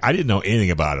 Like, I didn't know anything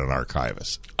about an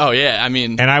archivist. Oh, yeah. I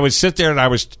mean... And I would sit there and I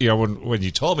was, when you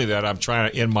told me that, I'm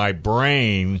trying to, in my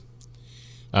brain,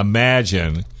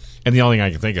 imagine, and the only thing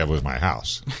I could think of was my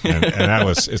house. And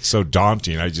it's so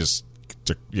daunting. I just,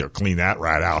 clean that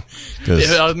right out.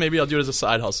 Maybe I'll do it as a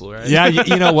side hustle, right? Yeah,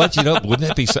 you know what? Wouldn't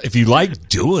that be, if you like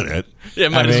doing it. Yeah,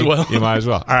 might as well. You might as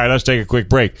well. All right, let's take a quick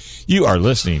break. You are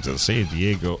listening to the San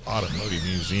Diego Automotive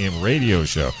Museum radio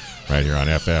show right here on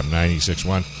FM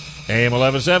 96.1. AM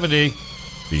 1170,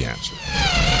 The Answer.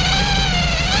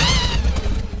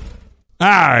 All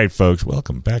right, folks,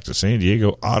 welcome back to San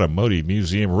Diego Automotive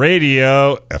Museum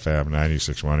Radio, FM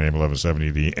 96.1, AM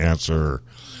 1170, The Answer.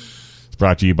 It's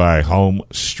brought to you by Home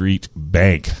Street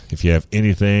Bank. If you have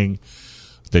anything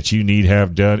that you need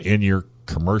have done in your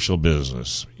commercial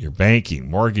business, your banking,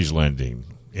 mortgage lending,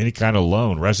 any kind of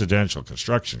loan, residential,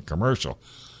 construction, commercial,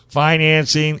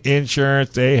 financing,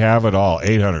 insurance, they have it all.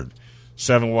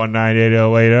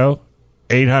 800-719-8080,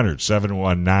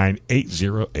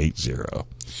 800-719-8080. All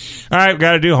right, we've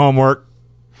got to do homework.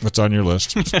 What's on your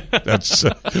list? That's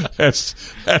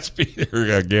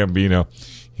Peter Gambino.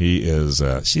 He is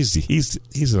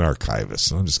he's an archivist,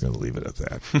 so I'm just going to leave it at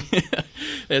that.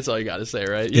 That's all you got to say,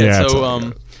 right? Yeah.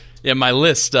 So my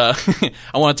list. I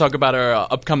want to talk about our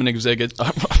upcoming exhibits.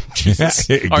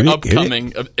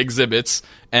 Exhibits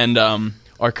and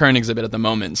our current exhibit at the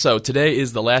moment. So today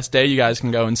is the last day you guys can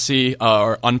go and see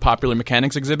our Unpopular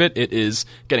Mechanics exhibit. It is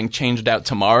getting changed out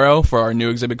tomorrow for our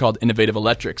new exhibit called Innovative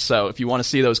Electrics. So if you want to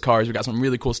see those cars, we got some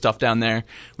really cool stuff down there.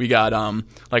 We got,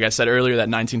 like I said earlier, that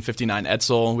 1959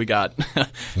 Edsel. We got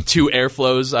 2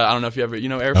 Airflows. I don't know if you ever,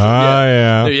 Airflow?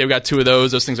 Yeah. We got 2 of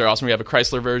those. Those things are awesome. We have a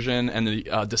Chrysler version and the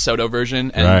DeSoto version.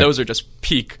 And those are just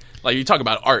peak. Like, you talk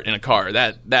about art in a car.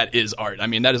 That is art. I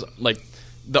mean, that is like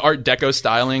the Art Deco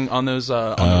styling on those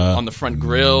on the front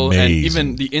grille, amazing. And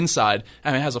even the inside.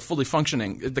 I mean, it has a fully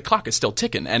functioning. The clock is still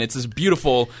ticking, and it's this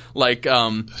beautiful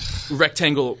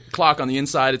rectangle clock on the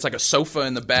inside. It's like a sofa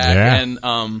in the back, and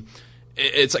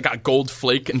it's like got gold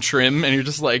flake and trim, and you're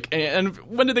just like, and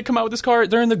when did they come out with this car?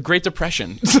 They're in the Great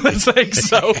Depression. So it's like,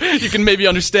 so you can maybe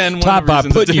understand one Talk of the reasons.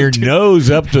 About putting your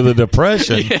nose up to the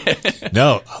Depression.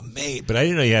 No, amazing. But I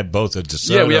didn't know you had both a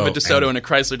DeSoto. Yeah, we have a DeSoto and a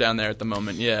Chrysler down there at the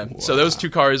moment. Yeah, wow. So those 2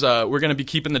 cars, we're going to be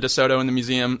keeping the DeSoto in the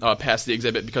museum past the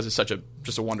exhibit because it's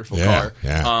just a wonderful car.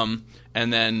 Yeah.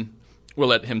 And then we'll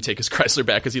let him take his Chrysler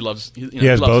back because he loves. He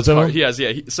has both of them. He has,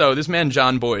 yeah. So this man,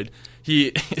 John Boyd,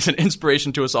 he is an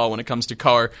inspiration to us all when it comes to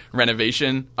car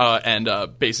renovation and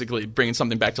basically bringing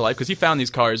something back to life. Because he found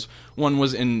these cars. One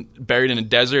was buried in a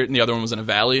desert, and the other one was in a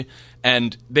valley,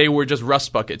 and they were just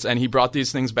rust buckets. And he brought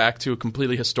these things back to a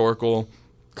completely historical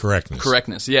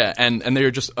correctness. Yeah, and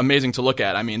they're just amazing to look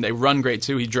at. I mean, they run great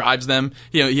too. He drives them.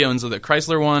 He owns the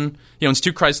Chrysler one. He owns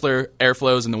 2 Chrysler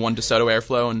Airflows and the 1 DeSoto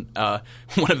Airflow, and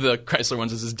one of the Chrysler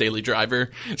ones is his daily driver.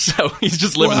 So he's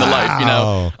just living the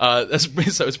life,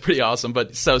 so it's pretty awesome.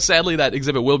 But so sadly, that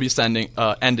exhibit will be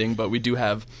ending. But we do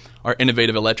have our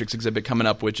Innovative Electrics exhibit coming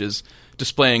up, which is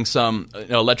displaying some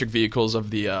electric vehicles of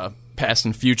the past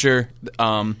and future.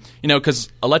 Because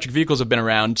electric vehicles have been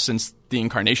around since the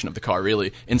incarnation of the car,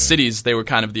 really. In cities, they were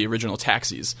kind of the original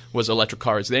taxis, was electric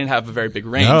cars. They didn't have a very big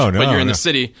range, but you're in the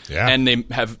city, and they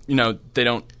have, they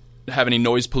don't have any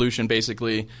noise pollution,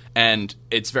 basically, and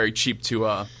it's very cheap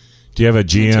to Do you have a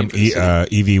GM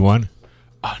EV1?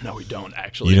 No, we don't,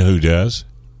 actually. You know who does?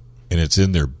 And it's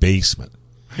in their basement.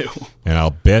 And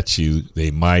I'll bet you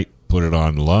they might put it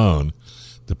on loan,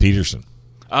 the Peterson.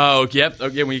 Oh, yep.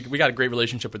 Okay, we got a great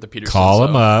relationship with the Peterson. Call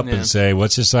them up and say,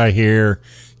 what's this I hear?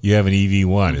 You have an EV1.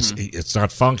 Mm-hmm. It's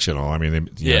not functional. I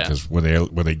mean, because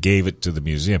when they gave it to the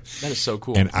museum. That is so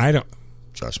cool. And I don't.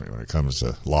 Trust me, when it comes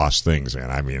to lost things,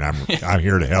 man. I mean, I'm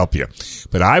here to help you,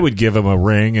 but I would give them a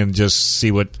ring and just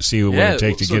see what it would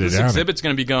take to get it down. This exhibit's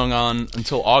going to be going on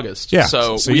until August. Yeah,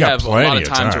 so we have a lot of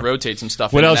time to rotate some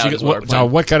stuff. What in else?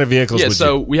 What kind of vehicles?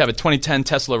 We have a 2010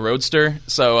 Tesla Roadster.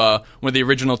 So one of the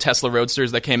original Tesla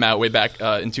Roadsters that came out way back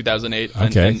in 2008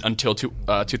 and until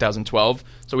 2012.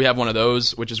 So we have one of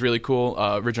those, which is really cool.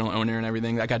 Original owner and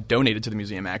everything. That got donated to the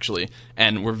museum, actually,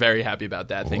 and we're very happy about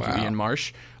that. Thank you, Ian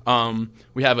Marsh.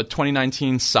 We have a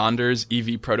 2019 Saunders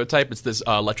EV prototype. It's this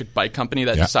electric bike company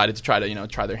that decided to try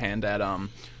their hand at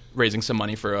raising some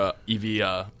money for a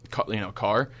EV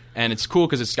car, and it's cool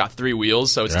because it's got 3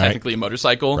 wheels, so it's Right. technically a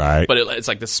motorcycle, Right. but it's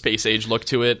like the space age look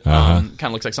to it. Kind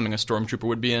of looks like something a stormtrooper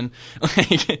would be in.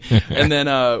 And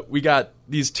then we got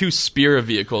these 2 Spira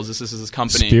vehicles. This is this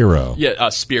company. Spiro. Yeah,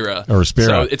 Spira. Or Spira.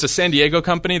 So it's a San Diego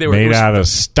company. They were Made out of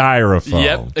styrofoam.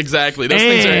 Yep, exactly. Those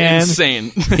things are And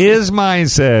insane. his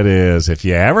mindset is, if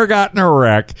you ever got in a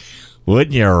wreck,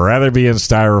 wouldn't you rather be in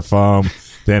styrofoam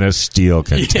than a steel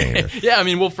container? Yeah, I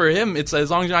mean, well, for him, it's as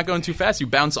long as you're not going too fast, you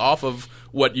bounce off of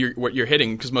what you're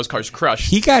hitting because most cars crush.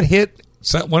 He got hit.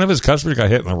 One of his customers got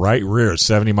hit in the right rear at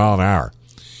 70 mile an hour,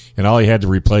 and all he had to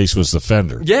replace was the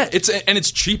fender. Yeah,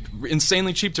 it's cheap,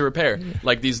 insanely cheap to repair.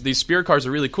 Like these Spear cars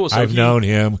are really cool. So I've known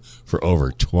him for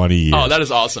over 20 years. Oh, that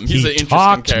is awesome. He's an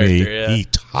interesting character. Yeah. He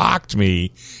talked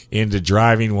me into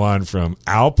driving one from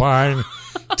Alpine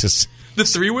to. The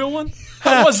 3-wheel one?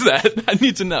 How was that? I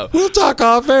need to know. We'll talk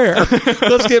off air.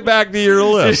 Let's get back to your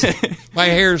list. My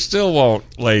hair still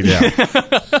won't lay down.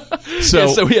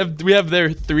 So we have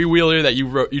their 3-wheeler that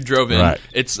you drove in. Right.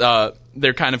 It's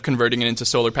they're kind of converting it into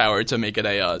solar power to make it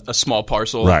a small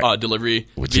parcel delivery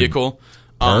vehicle.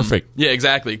 Perfect. Yeah,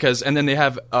 exactly. And then they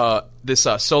have this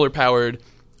solar powered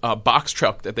box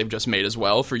truck that they've just made as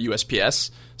well for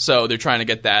USPS. So they're trying to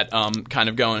get that kind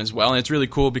of going as well, and it's really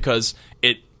cool because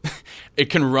it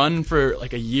can run for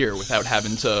like a year without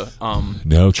having to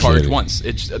charge kidding. once.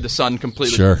 It's the sun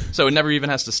completely. Sure. So it never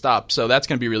even has to stop. So that's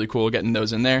going to be really cool getting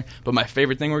those in there. But my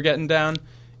favorite thing we're getting down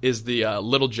is the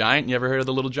Little Giant. You ever heard of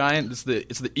the Little Giant? It's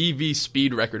the EV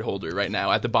speed record holder right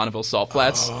now at the Bonneville Salt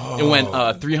Flats. It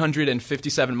went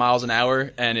 357 miles an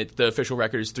hour, and the official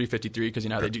record is 353 because you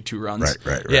know how they do 2 runs.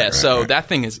 Right. That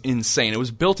thing is insane. It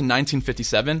was built in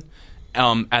 1957.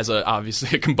 As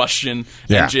obviously a combustion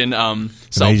engine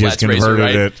Salt Flats racer,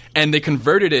 right? And they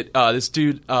converted it. This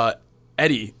dude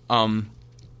Eddie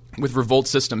with Revolt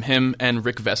System, him and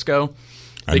Rick Vesco,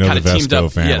 they kind of teamed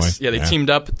up. Family. Yes, they teamed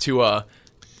up to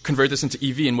convert this into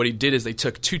EV. And what he did is they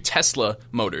took 2 Tesla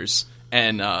motors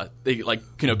and they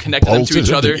connected them to each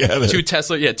other. Together.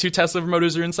 2 Tesla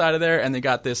motors are inside of there, and they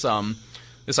got this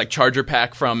this like charger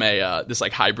pack from a this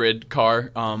like hybrid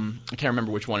car. I can't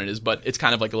remember which one it is, but it's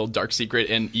kind of like a little dark secret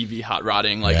in EV hot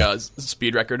rodding, like a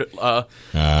speed record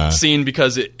scene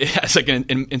because it has like an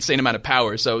insane amount of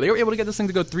power. So they were able to get this thing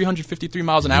to go 353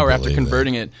 miles an hour after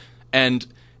converting it, and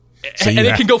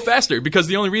it can go faster because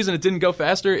the only reason it didn't go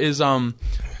faster is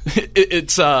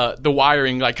it's the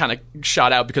wiring like kind of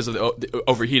shot out because of the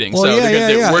overheating. Well, so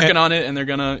they're working on it, and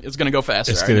it's gonna go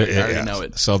faster. I already know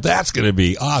it. So that's gonna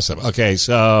be awesome. Okay,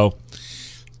 so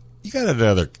you got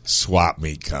another swap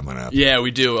meet coming up. Yeah, we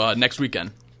do next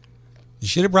weekend. You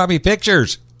should have brought me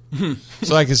pictures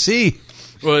so I can see.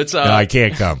 Well, it's no, I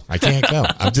can't come.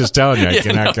 I'm just telling you, I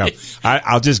cannot come.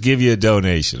 I'll just give you a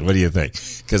donation. What do you think?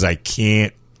 Because I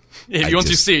can't. If once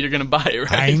you see it, you're going to buy it,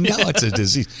 right? I know it's a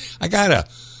disease. I got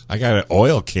an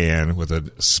oil can with a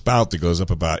spout that goes up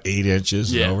about 8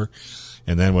 inches and over.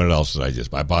 And then what else did I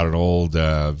just buy? I bought an old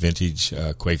vintage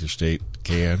Quaker State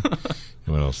can. And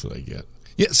what else did I get?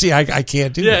 Yeah, see, I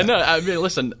can't do that. Yeah, no, I mean,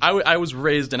 listen, I was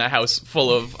raised in a house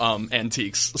full of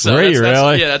antiques. So Were you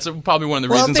really? Yeah, that's probably one of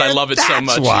the reasons I love it so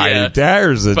much. That's why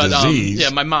there's a disease. Yeah,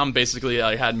 my mom basically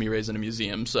had me raised in a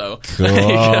museum. So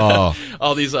cool.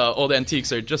 all these old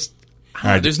antiques are just...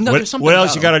 Right. There's something what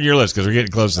else you got them. on your list? Because we're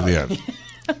getting close to the end.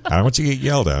 I don't want you to get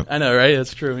yelled at. I know, right?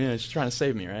 That's true. Yeah, she's trying to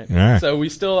save me, right? Right. So we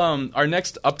still our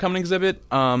next upcoming exhibit,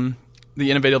 the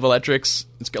Innovative Electrics.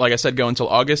 It's like I said, go until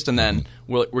August, and then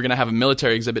we're going to have a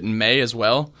military exhibit in May as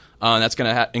well. That's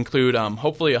going to include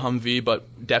hopefully a Humvee,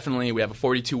 but definitely we have a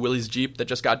 42 Willys Jeep that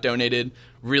just got donated.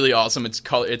 Really awesome. It's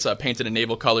painted in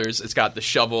naval colors. It's got the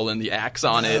shovel and the axe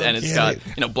on it, and it's got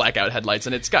blackout headlights,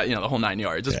 and it's got the whole 9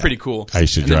 yards. It's pretty cool. I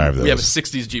used to drive those. We have a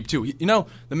 60s Jeep too.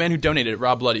 The man who donated it,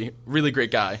 Rob Bloody, really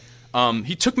great guy.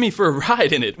 He took me for a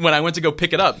ride in it when I went to go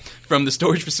pick it up from the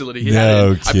storage facility. He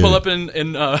had it. I pull up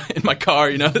in my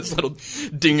car, this little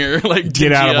dinger, like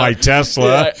get out of my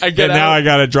Tesla. I get out. Now I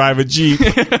got to drive a Jeep.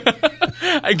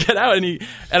 I get out and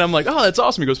I'm like, oh, that's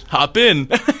awesome. He goes, hop in,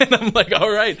 and I'm like, all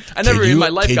right. I never in my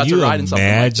life got to ride in something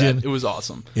like that. It was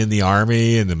awesome. In the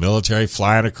Army, in the military,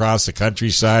 flying across the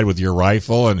countryside with your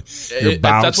rifle and your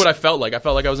bounce. That's what I felt like. I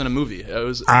felt like I was in a movie.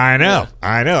 I know,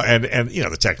 and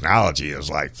the technology is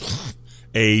like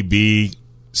A, B,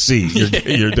 C.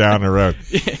 You're down the road.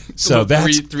 So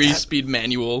that's three-speed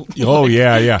manual. Oh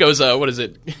yeah. Goes what is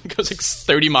it? Goes like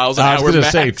 30 miles an hour. I was going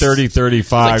to say 30,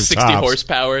 35. It's like 60 tops.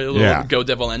 horsepower. A little Go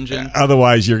Devil engine.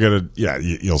 Otherwise, you're gonna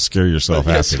you'll scare yourself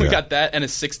after so we got that and a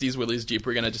 60s Willys Jeep.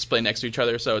 We're going to display next to each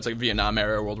other. So it's like Vietnam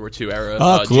era, World War II era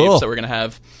cool. Jeeps that we're going to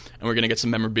have, and we're going to get some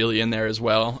memorabilia in there as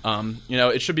well.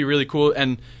 It should be really cool.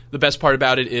 And the best part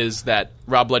about it is that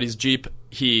Rob Blooddy's Jeep,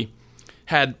 he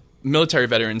had military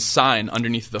veterans sign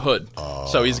underneath the hood.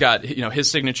 So he's got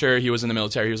his signature. He was in the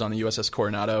military. He was on the USS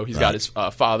Coronado. He's got his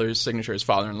father's signature, his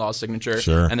father-in-law's signature,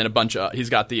 and then a bunch of.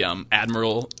 He's got the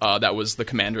admiral that was the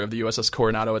commander of the USS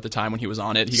Coronado at the time when he was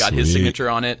on it. He got his signature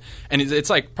on it, and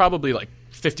it's like probably like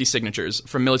 50 signatures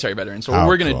from military veterans. So what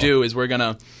we're going to do is we're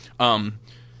going to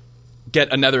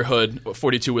get another hood,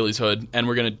 42 Willys hood, and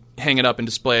we're going to hang it up and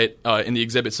display it in the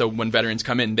exhibit so when veterans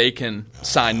come in, they can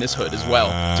sign this hood as well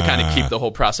to kind of keep the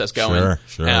whole process going.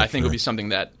 And I think it'll be something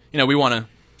that, we want to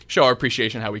show our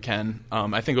appreciation how we can.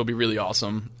 I think it'll be really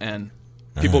awesome, and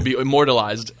people will be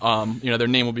immortalized. Their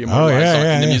name will be immortalized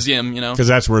in the museum, Because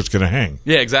that's where it's going to hang.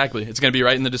 Yeah, exactly. It's going to be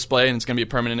right in the display, and it's going to be a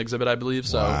permanent exhibit, I believe.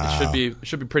 So it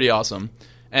should be pretty awesome.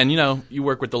 And, you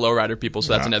work with the lowrider people,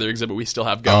 so that's another exhibit we still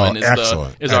have going is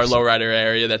our lowrider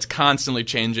area that's constantly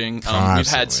changing. We've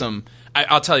had some –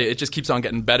 I'll tell you, it just keeps on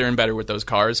getting better and better with those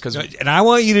cars. And I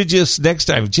want you to just – next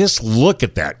time, just look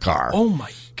at that car. Oh, my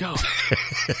God.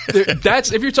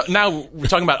 That's – if you're now we're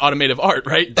talking about automotive art,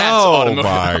 right? That's automotive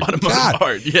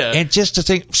art, yeah. And just to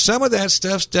think, some of that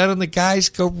stuff's done in the guy's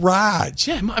garage.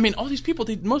 Yeah, I mean, all these people,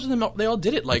 most of them, they all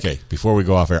did it like – Okay, before we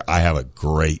go off air, I have a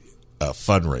great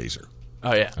fundraiser.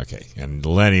 Oh, yeah. Okay, and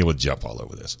Lenny will jump all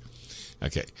over this.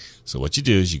 Okay, so what you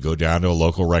do is you go down to a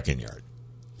local wrecking yard,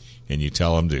 and you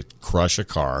tell them to crush a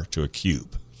car to a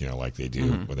cube, like they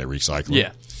do when they recycle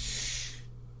it.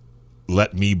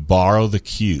 Let me borrow the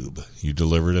cube. You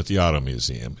deliver it at the Auto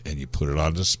Museum, and you put it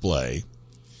on display,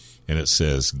 and it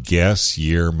says, guess,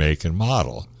 year, make, and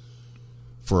model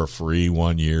for a free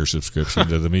 1-year subscription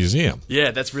to the museum.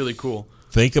 Yeah, that's really cool.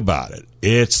 Think about it.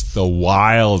 It's the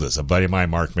wildest. A buddy of mine,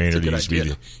 Mark Maynard, used to be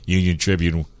the Union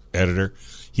Tribune editor.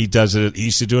 He does it. He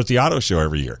used to do it at the auto show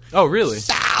every year. Oh, really?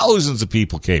 Thousands of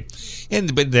people came.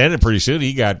 But then pretty soon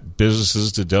he got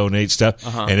businesses to donate stuff,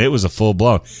 and it was a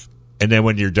full-blown. And then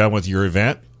when you're done with your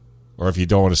event, or if you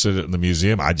don't want to sit it in the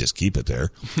museum, I just keep it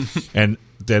there. And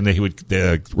then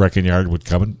the wrecking yard would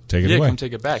come and take it away. Yeah, come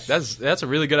take it back. That's a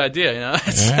really good idea.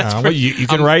 You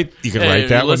can write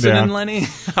that one down. Lenny?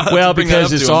 Well,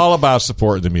 because it's all about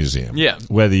supporting the museum. Yeah.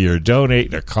 Whether you're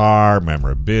donating a car,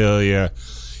 memorabilia,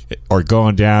 or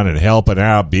going down and helping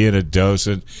out, being a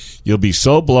docent, you'll be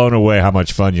so blown away how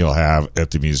much fun you'll have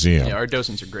at the museum. Yeah, our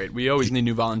docents are great. We always need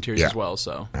new volunteers as well.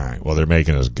 So, all right, well, they're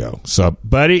making us go. So,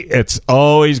 buddy, it's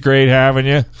always great having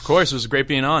you. Of course, it was great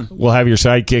being on. We'll have your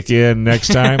sidekick in next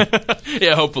time.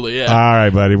 Yeah, hopefully, yeah. All right,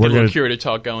 buddy. We're going to curator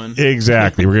talk going.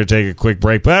 Exactly. We're going to take a quick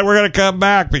break, but we're going to come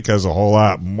back because a whole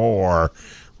lot more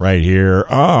right here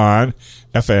on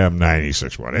FM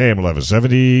 96.1 AM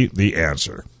 1170, The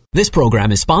Answer. This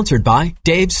program is sponsored by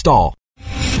Dave Stahl.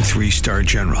 3-star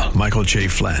General Michael J.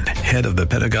 Flynn, head of the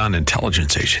Pentagon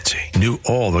Intelligence Agency, knew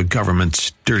all the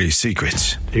government's dirty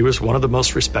secrets. He was one of the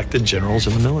most respected generals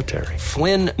in the military.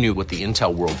 Flynn knew what the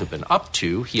intel world had been up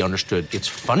to. He understood its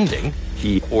funding.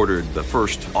 He ordered the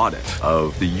first audit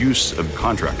of the use of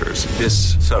contractors.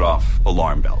 This set off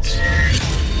alarm bells.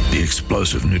 The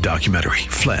explosive new documentary,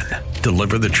 Flynn,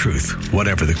 Deliver the Truth,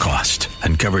 Whatever the Cost,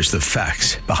 uncovers the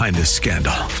facts behind this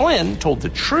scandal. Flynn told the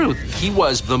truth. He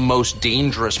was the most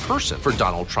dangerous person for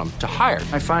Donald Trump to hire.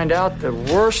 I find out the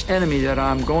worst enemy that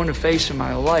I'm going to face in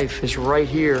my life is right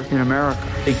here in America.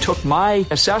 They took my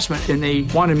assessment and they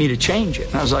wanted me to change it.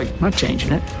 And I was like, I'm not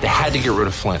changing it. They had to get rid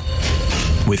of Flynn.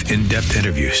 With in-depth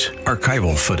interviews,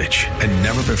 archival footage, and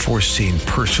never-before-seen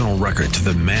personal records of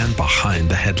the man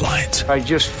behind the headlines. I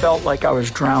just felt like I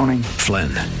was drowning. Flynn,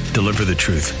 Deliver the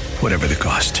Truth, Whatever the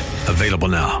Cost. Available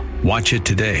now. Watch it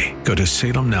today. Go to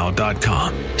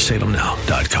salemnow.com.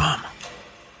 salemnow.com.